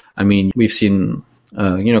ground. We've seen,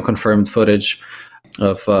 confirmed footage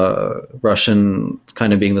of Russian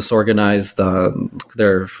kind of being disorganized.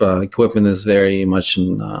 Their equipment is very much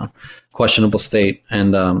in questionable state.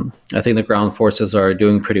 And I think the ground forces are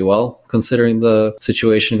doing pretty well considering the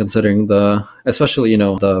situation, especially,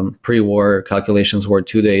 the pre-war calculations were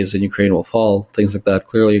 2 days and Ukraine will fall, things like that.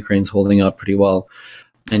 Clearly, Ukraine's holding up pretty well.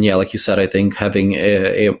 And yeah, like you said, I think having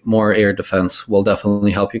a more air defense will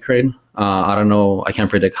definitely help Ukraine. I don't know, I can't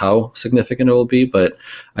predict how significant it will be, but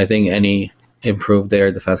I think any improved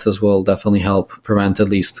air defenses will definitely help prevent at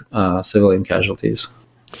least civilian casualties.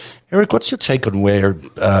 Eric, what's your take on where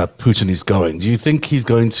Putin is going? Do you think he's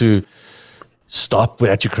going to stop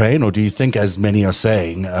at Ukraine, or do you think, as many are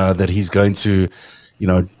saying, that he's going to,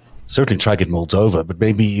 certainly try to get Moldova, but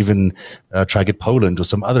maybe even try to get Poland or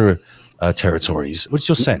some other territories. What's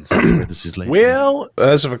your sense of where this is leading? Well,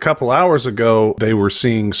 as of a couple hours ago, they were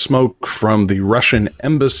seeing smoke from the Russian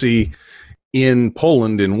embassy in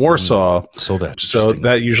Poland, in Warsaw. So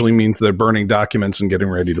that usually means they're burning documents and getting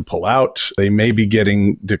ready to pull out. They may be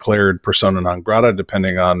getting declared persona non grata,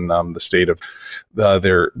 depending on the state of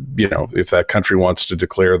their, if that country wants to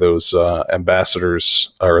declare those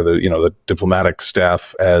ambassadors or the diplomatic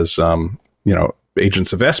staff as,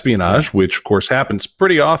 agents of espionage, which of course happens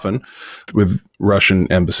pretty often with Russian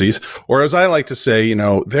embassies. Or as I like to say,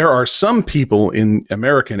 there are some people in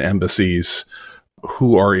American embassies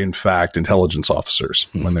who are in fact intelligence officers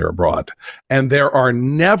when they're abroad. And there are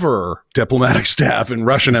never diplomatic staff in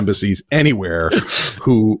Russian embassies anywhere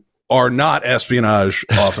who are not espionage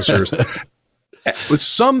officers.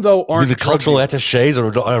 Some, though, aren't. The cultural attaches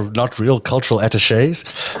are not real cultural attaches?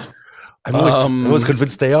 I'm always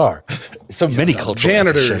convinced they are. So many cultural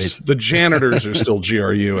attaches. The janitors are still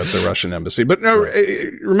GRU at the Russian embassy. But no,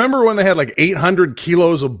 remember when they had like 800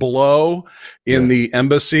 kilos of blow in the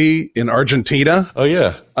embassy in Argentina? Oh,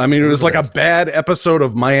 yeah. I mean, it was like a bad episode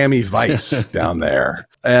of Miami Vice down there.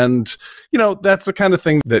 And, that's the kind of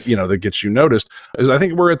thing that, that gets you noticed. I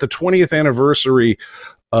think we're at the 20th anniversary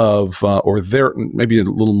of, maybe a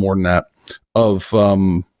little more than that, of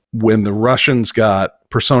when the Russians got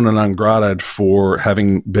persona non grata for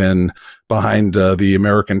having been behind the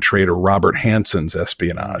American trader Robert Hanson's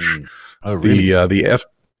espionage. Oh, really?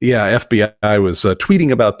 FBI was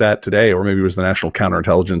tweeting about that today, or maybe it was the National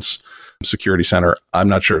Counterintelligence Security Center. I'm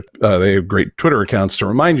not sure. They have great Twitter accounts to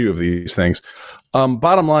remind you of these things.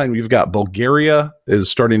 Bottom line, we've got Bulgaria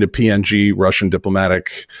is starting to PNG Russian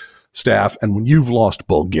diplomatic staff. And when you've lost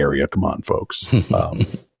Bulgaria, come on, folks,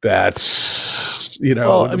 that's...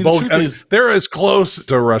 they're as close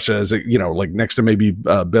to Russia as, like next to maybe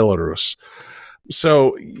Belarus.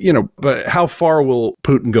 So, but how far will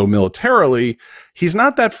Putin go militarily? He's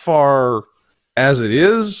not that far as it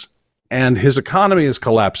is, and his economy is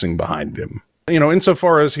collapsing behind him.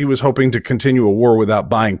 Insofar as he was hoping to continue a war without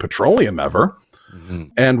buying petroleum ever. Mm-hmm.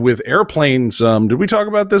 And with airplanes, did we talk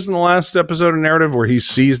about this in the last episode of Narrative where he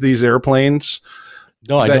seized these airplanes?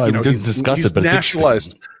 No, I know. We didn't discuss it, but it's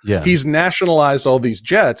nationalized. Yeah, he's nationalized all these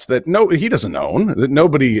jets that he doesn't own, that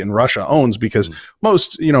nobody in Russia owns, because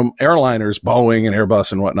most airliners, Boeing and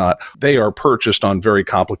Airbus and whatnot, they are purchased on very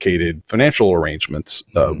complicated financial arrangements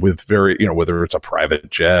with very whether it's a private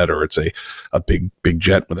jet or it's a big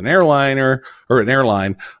jet with an airliner or an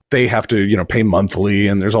airline. They have to pay monthly,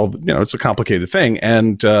 and there's all it's a complicated thing,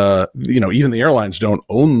 and even the airlines don't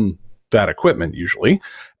own that equipment usually,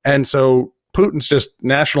 and so Putin's just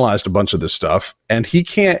nationalized a bunch of this stuff, and he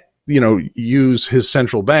can't, use his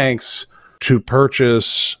central banks to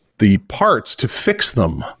purchase the parts to fix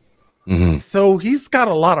them. Mm-hmm. So he's got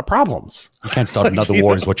a lot of problems. He can't start another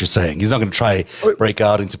war, is what you're saying. He's not going to try break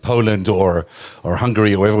out into Poland or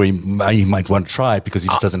Hungary or wherever he might want to try, because he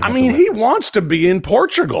just doesn't have he wants to be in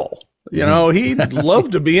Portugal. He'd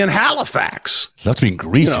love to be in Halifax. Love to be in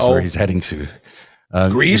Greece is where he's heading to.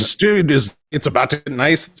 Greece, dude, it's about to get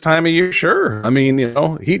nice time of year. Sure. I mean,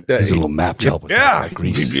 he's a little map to help us out.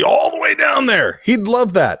 Greece. He'd be all the way down there. He'd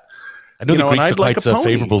love that. I know the Greeks are quite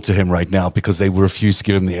favorable to him right now because they refuse to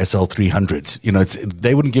give him the SL-300s.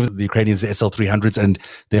 They wouldn't give the Ukrainians the SL-300s, and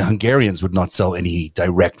the Hungarians would not sell any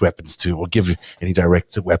direct weapons to, or give any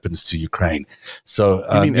direct weapons to Ukraine. So,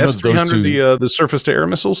 you mean S-300, the surface-to-air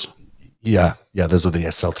missiles? Yeah, those are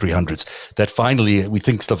the SL-300s that finally we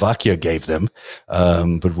think Slovakia gave them,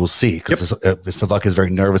 but we'll see, because Slovakia is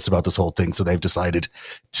very nervous about this whole thing, so they've decided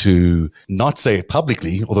to not say it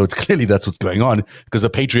publicly, although it's clearly that's what's going on, because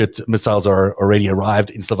the Patriot missiles are already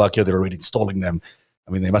arrived in Slovakia. They're already installing them.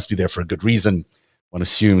 I mean, they must be there for a good reason. One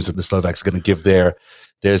assumes that the Slovaks are going to give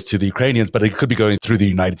theirs to the Ukrainians, but it could be going through the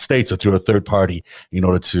United States or through a third party in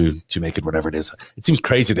order to make it whatever it is. It seems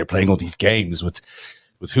crazy they're playing all these games with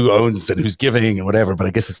who owns and who's giving and whatever, but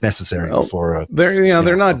I guess it's necessary for.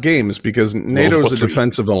 They're not games, because NATO is a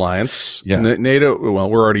defensive alliance. Yeah. NATO, well,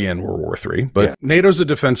 we're already in World War III, but NATO's a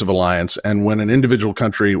defensive alliance, and when an individual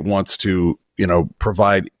country wants to,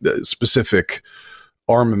 provide specific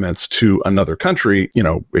armaments to another country,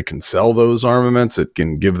 it can sell those armaments, it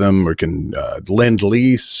can give them, or can lend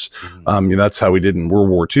lease. That's how we did in World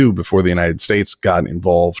War II before the United States got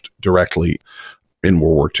involved directly in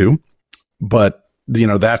World War II, but.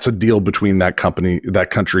 That's a deal between that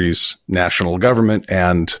country's national government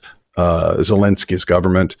and Zelensky's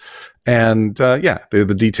government. And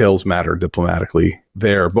the details matter diplomatically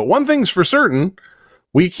there. But one thing's for certain,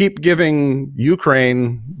 we keep giving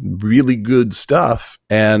Ukraine really good stuff.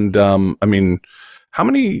 And how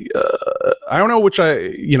many, I don't know which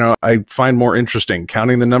I find more interesting,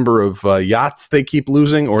 counting the number of yachts they keep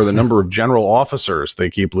losing or the number of general officers they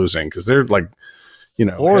keep losing, because they're like,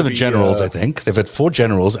 four of the generals. I think they've had 4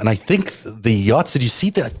 generals, and I think the yachts. Did you see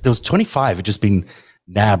that there was 25 had just been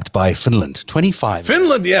nabbed by Finland? 25.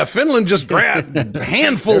 Finland, yeah, Finland just grabbed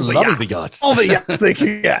handfuls of yachts. The yachts. All the yachts they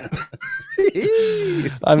can get.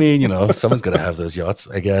 I mean, someone's got to have those yachts,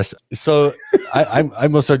 I guess. So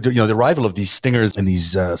I'm also, the arrival of these Stingers and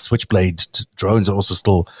these Switchblade drones are also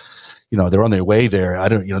still, they're on their way there. I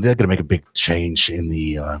don't, they're going to make a big change in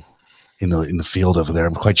the field over there.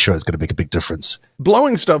 I'm quite sure it's going to make a big difference.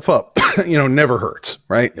 Blowing stuff up, never hurts,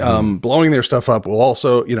 right? Blowing their stuff up will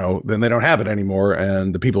also, then they don't have it anymore,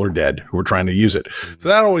 and the people are dead who are trying to use it. So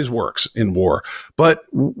that always works in war. But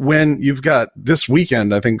when you've got this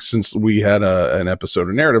weekend, I think since we had an episode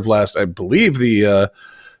of Narrative last, I believe there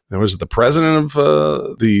was the president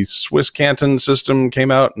of the Swiss canton system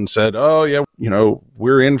came out and said, "Oh yeah,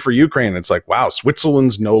 we're in for Ukraine." It's like, wow,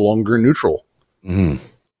 Switzerland's no longer neutral.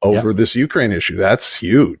 Over this Ukraine issue. That's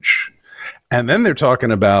huge. And then they're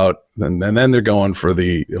talking about, and then they're going for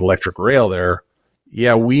the electric rail there.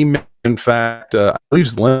 Yeah, in fact, I believe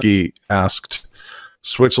Zelensky asked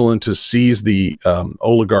Switzerland to seize the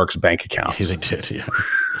oligarchs' bank accounts. Yeah, they did, yeah.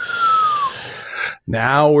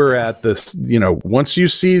 Now we're at this, once you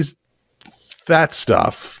seize that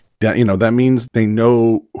stuff, that means they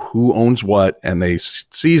know who owns what, and they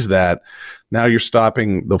seize that. Now you're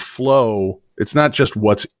stopping the flow. It's not just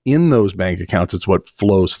what's in those bank accounts, it's what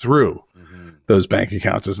flows through those bank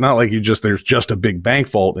accounts. It's not like there's just a big bank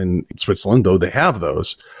vault in Switzerland, though they have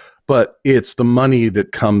those, but it's the money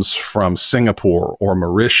that comes from Singapore or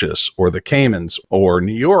Mauritius or the Caymans or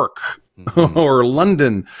New York or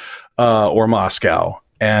London or Moscow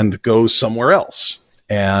and goes somewhere else.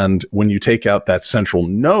 And when you take out that central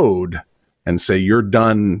node and say you're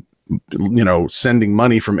done, sending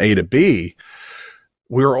money from A to B,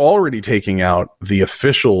 we're already taking out the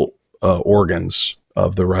official organs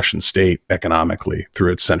of the Russian state economically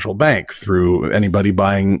through its central bank, through anybody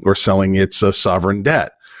buying or selling its sovereign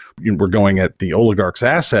debt. We're going at the oligarchs'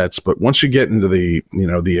 assets, but once you get into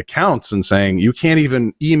the accounts and saying you can't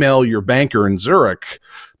even email your banker in Zurich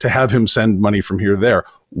to have him send money from here to there,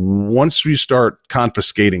 once we start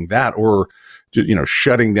confiscating that or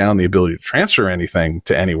shutting down the ability to transfer anything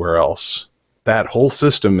to anywhere else, that whole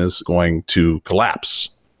system is going to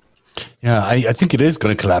collapse. Yeah, I think it is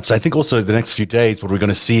going to collapse. I think also the next few days, what we're going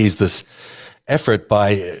to see is this effort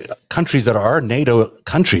by countries that are NATO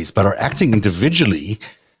countries but are acting individually,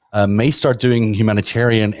 may start doing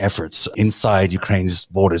humanitarian efforts inside Ukraine's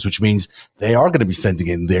borders, which means they are going to be sending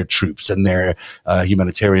in their troops and their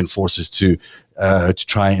humanitarian forces to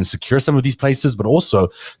try and secure some of these places, but also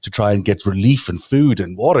to try and get relief and food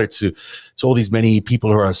and water to all these many people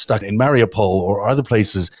who are stuck in Mariupol or other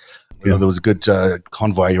places. There was a good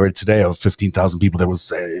convoy right today of 15,000 people that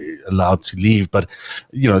was allowed to leave. But,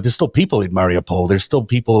 there's still people in Mariupol. There's still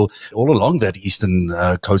people all along that eastern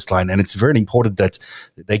coastline. And it's very important that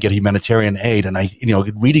they get humanitarian aid. And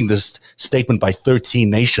reading this statement by 13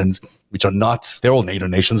 nations, which are not, they're all NATO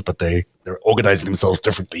nations, but they're organizing themselves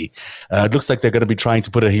differently. It looks like they're going to be trying to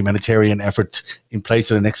put a humanitarian effort in place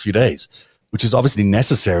in the next few days, which is obviously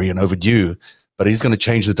necessary and overdue. But he's going to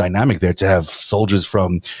change the dynamic there to have soldiers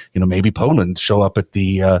from, maybe Poland show up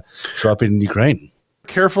in Ukraine.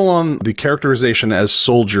 Careful on the characterization as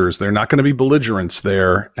soldiers. They're not going to be belligerents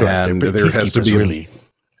there, and there has to be really.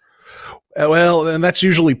 Well, and that's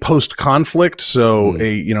usually post-conflict. So,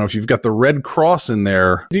 if you've got the Red Cross in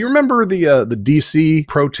there, do you remember the DC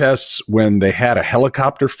protests when they had a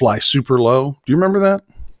helicopter fly super low? Do you remember that?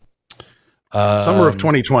 Summer of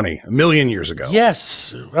 2020, a million years ago.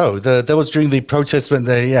 Yes. Oh, that was during the protest when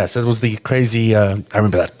that was the crazy, I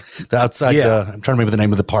remember that. The outside, I'm trying to remember the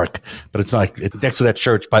name of the park, but it's next to that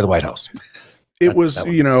church by the White House. It was,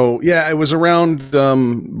 it was around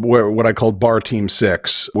what I called Bar Team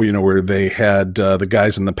 6, where they had the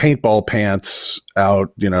guys in the paintball pants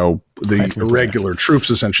out, the irregular troops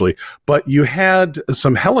essentially. But you had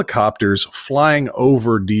some helicopters flying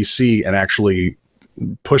over DC and actually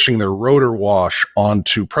pushing their rotor wash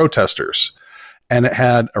onto protesters, and it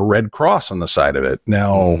had a Red Cross on the side of it.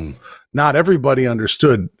 Now, not everybody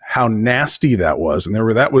understood how nasty that was, and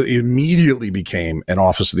immediately became an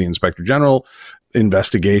Office of the Inspector General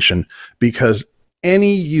investigation, because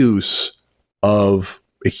any use of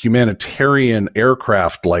a humanitarian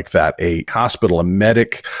aircraft like that, a hospital, a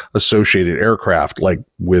medic associated aircraft like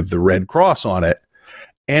with the Red Cross on it,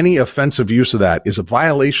 any offensive use of that is a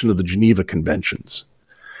violation of the Geneva Conventions.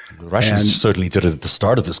 The Russians certainly did it at the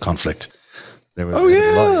start of this conflict. There were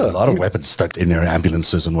a lot of weapons stuck in their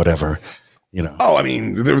ambulances and whatever. you know. Oh, I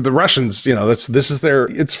mean, the Russians, this is their,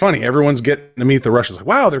 it's funny. Everyone's getting to meet the Russians. Like,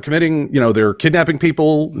 wow, they're committing, they're kidnapping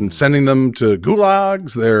people and sending them to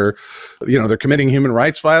gulags. They're committing human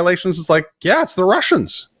rights violations. It's like, yeah, it's the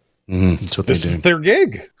Russians. That's what This they do. is their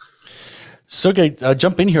gig. Sergey,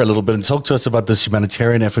 jump in here a little bit and talk to us about this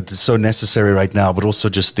humanitarian effort that's so necessary right now, but also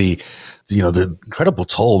just the incredible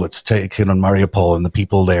toll that's taken on Mariupol and the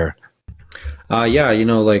people there. As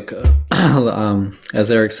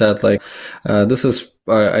Eric said, this is,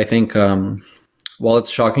 I think, while it's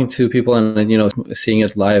shocking to people and, seeing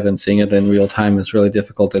it live and seeing it in real time is really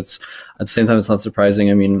difficult. It's at the same time, it's not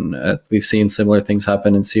surprising. I mean, we've seen similar things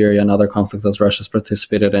happen in Syria and other conflicts that Russia's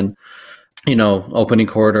participated in, opening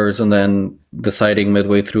corridors and then deciding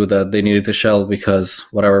midway through that they needed to shell because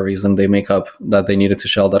whatever reason they make up that they needed to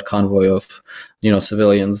shell that convoy of,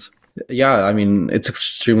 civilians. Yeah, I mean, it's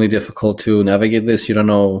extremely difficult to navigate this. You don't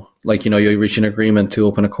know, you reach an agreement to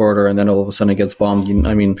open a corridor and then all of a sudden it gets bombed.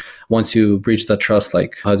 Once you breach that trust,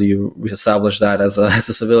 how do you reestablish that as a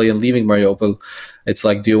civilian leaving Mariupol? It's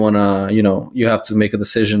like, do you want to, you have to make a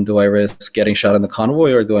decision. Do I risk getting shot in the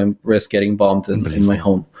convoy or do I risk getting bombed in my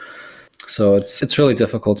home? So it's really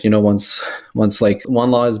difficult. Once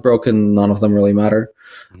one law is broken, none of them really matter.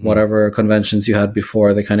 Mm-hmm. Whatever conventions you had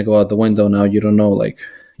before, they kind of go out the window. Now you don't know,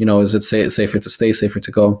 is it safer to stay, safer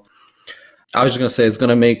to go? I was just going to say it's going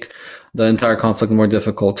to make the entire conflict more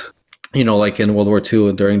difficult. Like in World War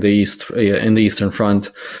II during in the Eastern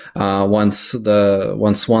Front, once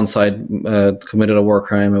one side committed a war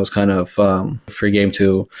crime, it was kind of free game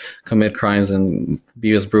to commit crimes and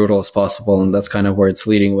be as brutal as possible. And that's kind of where it's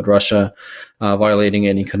leading with Russia, violating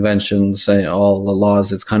any conventions and all the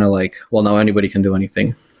laws. It's kind of like, well, now anybody can do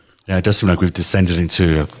anything. Yeah, it does seem like we've descended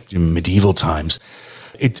into medieval times.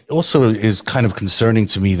 It also is kind of concerning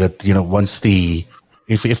to me that, once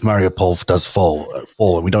if Mariupol does fall,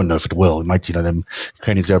 and we don't know if it will, it might, them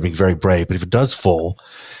Ukrainians are being very brave, but if it does fall,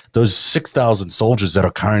 those 6,000 soldiers that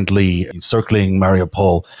are currently encircling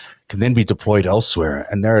Mariupol can then be deployed elsewhere.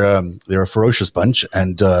 And they're a ferocious bunch.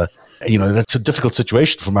 And, that's a difficult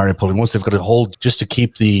situation for Mariupol. And once they've got to hold just to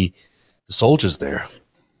keep the soldiers there.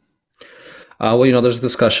 There's a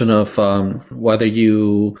discussion of whether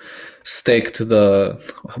you stick to the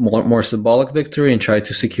more symbolic victory and try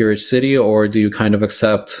to secure each city, or do you kind of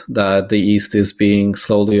accept that the East is being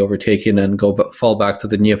slowly overtaken and fall back to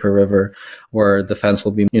the Dnieper River, where defense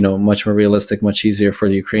will be, much more realistic, much easier for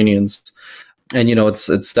the Ukrainians. And,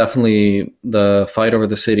 it's definitely the fight over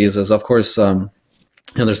the cities is, of course,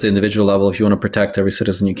 there's the individual level. If you want to protect every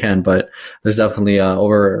citizen, you can, but there's definitely an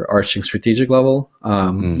overarching strategic level.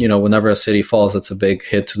 Whenever a city falls, it's a big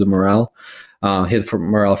hit to the morale,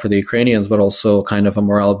 for the Ukrainians, but also kind of a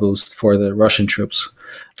morale boost for the Russian troops.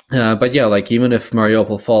 But yeah, even if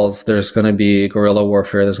Mariupol falls, there's going to be guerrilla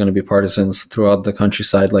warfare. There's going to be partisans throughout the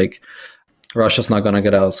countryside. Russia's not going to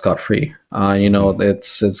get out scot-free.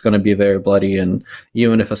 It's going to be very bloody. And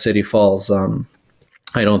even if a city falls,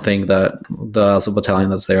 I don't think that the Azov battalion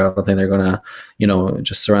that's there, I don't think they're going to,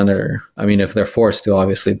 just surrender. I mean, if they're forced to,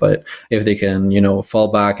 obviously, but if they can,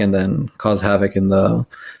 fall back and then cause havoc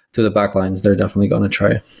to the back lines, they're definitely going to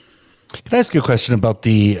try. Can I ask you a question about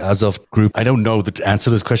the Azov group? I don't know the answer to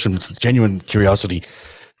this question. It's genuine curiosity.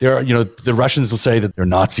 There are, the Russians will say that they're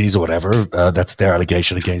Nazis or whatever. That's their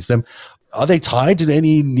allegation against them. Are they tied to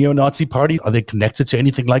any neo-Nazi party? Are they connected to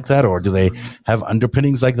anything like that? Or do they have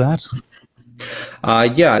underpinnings like that?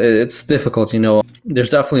 Yeah, it's difficult. There's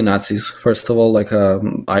definitely Nazis. First of all,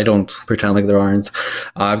 I don't pretend like there aren't.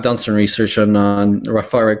 I've done some research on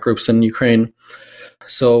far-right groups in Ukraine.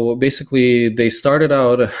 So basically, they started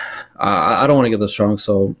out. I don't want to get this wrong,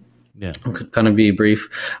 so yeah, I'm kind of be brief.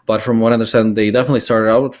 But from what I understand, they definitely started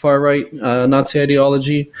out with far-right Nazi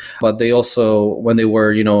ideology. But they also, when they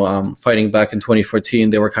were, fighting back in 2014,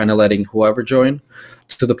 they were kind of letting whoever join.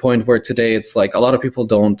 To the point where today it's like a lot of people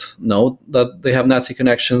don't know that they have Nazi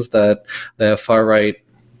connections, that they have far-right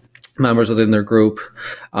members within their group,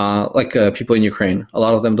 people in Ukraine. A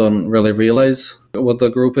lot of them don't really realize what the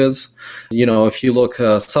group is. If you look,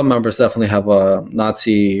 some members definitely have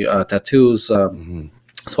Nazi tattoos,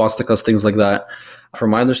 swastikas, things like that. From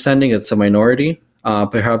my understanding, it's a minority.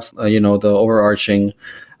 Perhaps, the overarching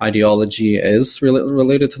ideology is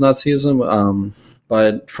related to Nazism.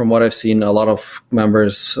 But from what I've seen, a lot of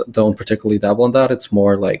members don't particularly dabble in that. It's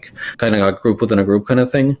more like kind of a group within a group kind of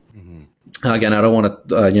thing. Mm-hmm. Again, I don't want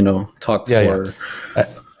to, talk for...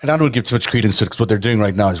 And I don't give too much credence to it because what they're doing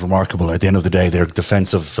right now is remarkable. At the end of the day, their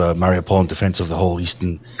defense of Mariupol and defense of the whole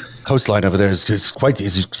eastern coastline over there is just so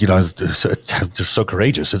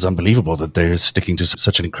courageous. It's unbelievable that they're sticking to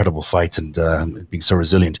such an incredible fight and being so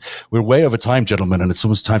resilient. We're way over time, gentlemen, and it's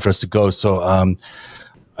almost time for us to go. So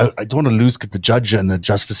I don't want to lose the judge and the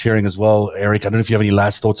justice hearing as well. Eric, I don't know if you have any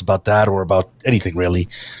last thoughts about that or about anything really.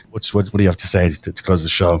 What do you have to say to close the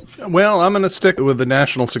show? Well, I'm going to stick with the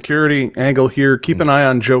national security angle here. Keep an eye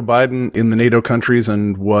on Joe Biden in the NATO countries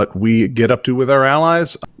and what we get up to with our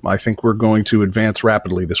allies. I think we're going to advance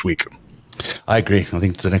rapidly this week. I agree. I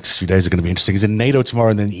think the next few days are going to be interesting. He's in NATO tomorrow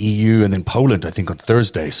and then EU and then Poland, I think, on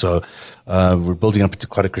Thursday. So we're building up to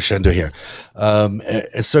quite a crescendo here.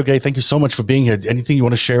 Sergey, thank you so much for being here. Anything you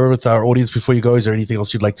want to share with our audience before you go? Is there anything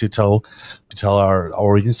else you'd like to tell our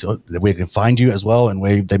audience, where they can find you as well and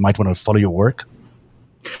where they might want to follow your work?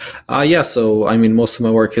 So I mean, most of my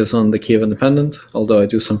work is on the Kyiv Independent, although I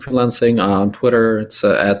do some freelancing. On Twitter, it's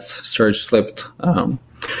at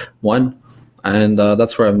SurgeSlipped1. And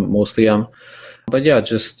that's where I mostly am. But yeah,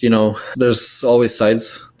 just, there's always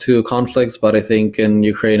sides to conflicts, but I think in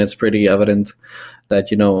Ukraine it's pretty evident that,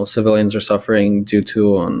 civilians are suffering due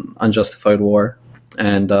to an unjustified war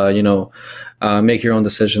and, make your own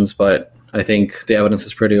decisions. But I think the evidence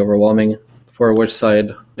is pretty overwhelming for which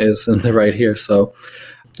side is in the right here. So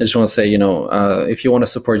I just want to say, if you want to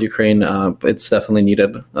support Ukraine, it's definitely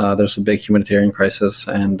needed. There's a big humanitarian crisis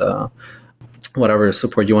and, whatever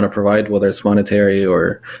support you want to provide, whether it's monetary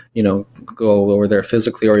or, go over there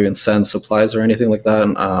physically or even send supplies or anything like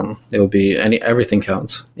that. It will be everything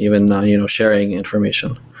counts, even, sharing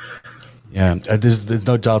information. Yeah, there's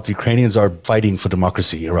no doubt the Ukrainians are fighting for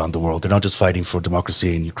democracy around the world. They're not just fighting for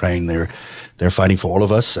democracy in Ukraine. They're fighting for all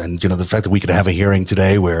of us. And, the fact that we could have a hearing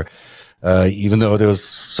today where even though there was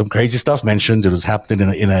some crazy stuff mentioned, it was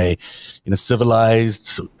happening in a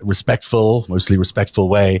civilized, mostly respectful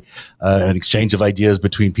way, an exchange of ideas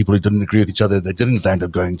between people who didn't agree with each other, that didn't end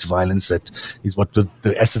up going to violence. That is what the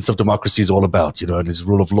essence of democracy is all about, and it's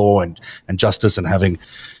rule of law and justice, and having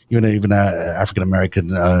even African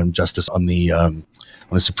American justice on the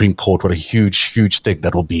Supreme Court. What a huge thing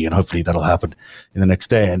that will be, and hopefully that'll happen in the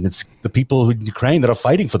next day. And it's the people in Ukraine that are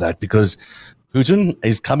fighting for that, because Putin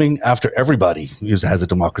is coming after everybody who has a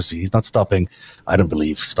democracy. He's not stopping at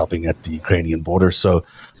the Ukrainian border. So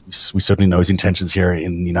we certainly know his intentions here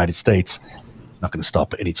in the United States. It's not going to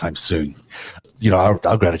stop anytime soon. Our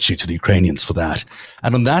gratitude to the Ukrainians for that.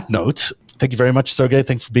 And on that note, thank you very much, Sergey.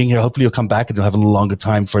 Thanks for being here. Hopefully you'll come back and you'll have a little longer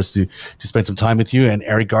time for us to spend some time with you. And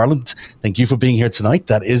Eric Garland, thank you for being here tonight.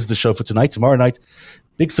 That is the show for tonight. Tomorrow night,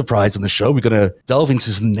 big surprise on the show. We're going to delve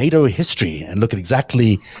into some NATO history and look at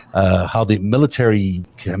exactly how the military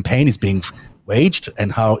campaign is being waged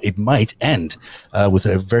and how it might end with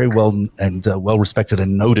a very well-respected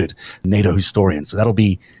and noted NATO historian. So that'll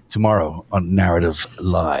be tomorrow on Narrative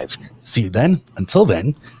Live. See you then. Until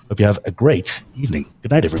then, hope you have a great evening.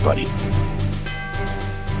 Good night, everybody.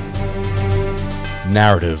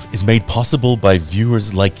 Narrative is made possible by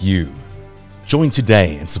viewers like you. Join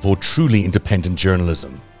today and support truly independent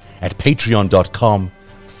journalism at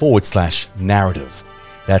patreon.com/narrative.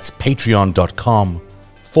 That's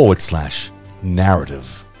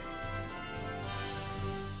patreon.com/narrative.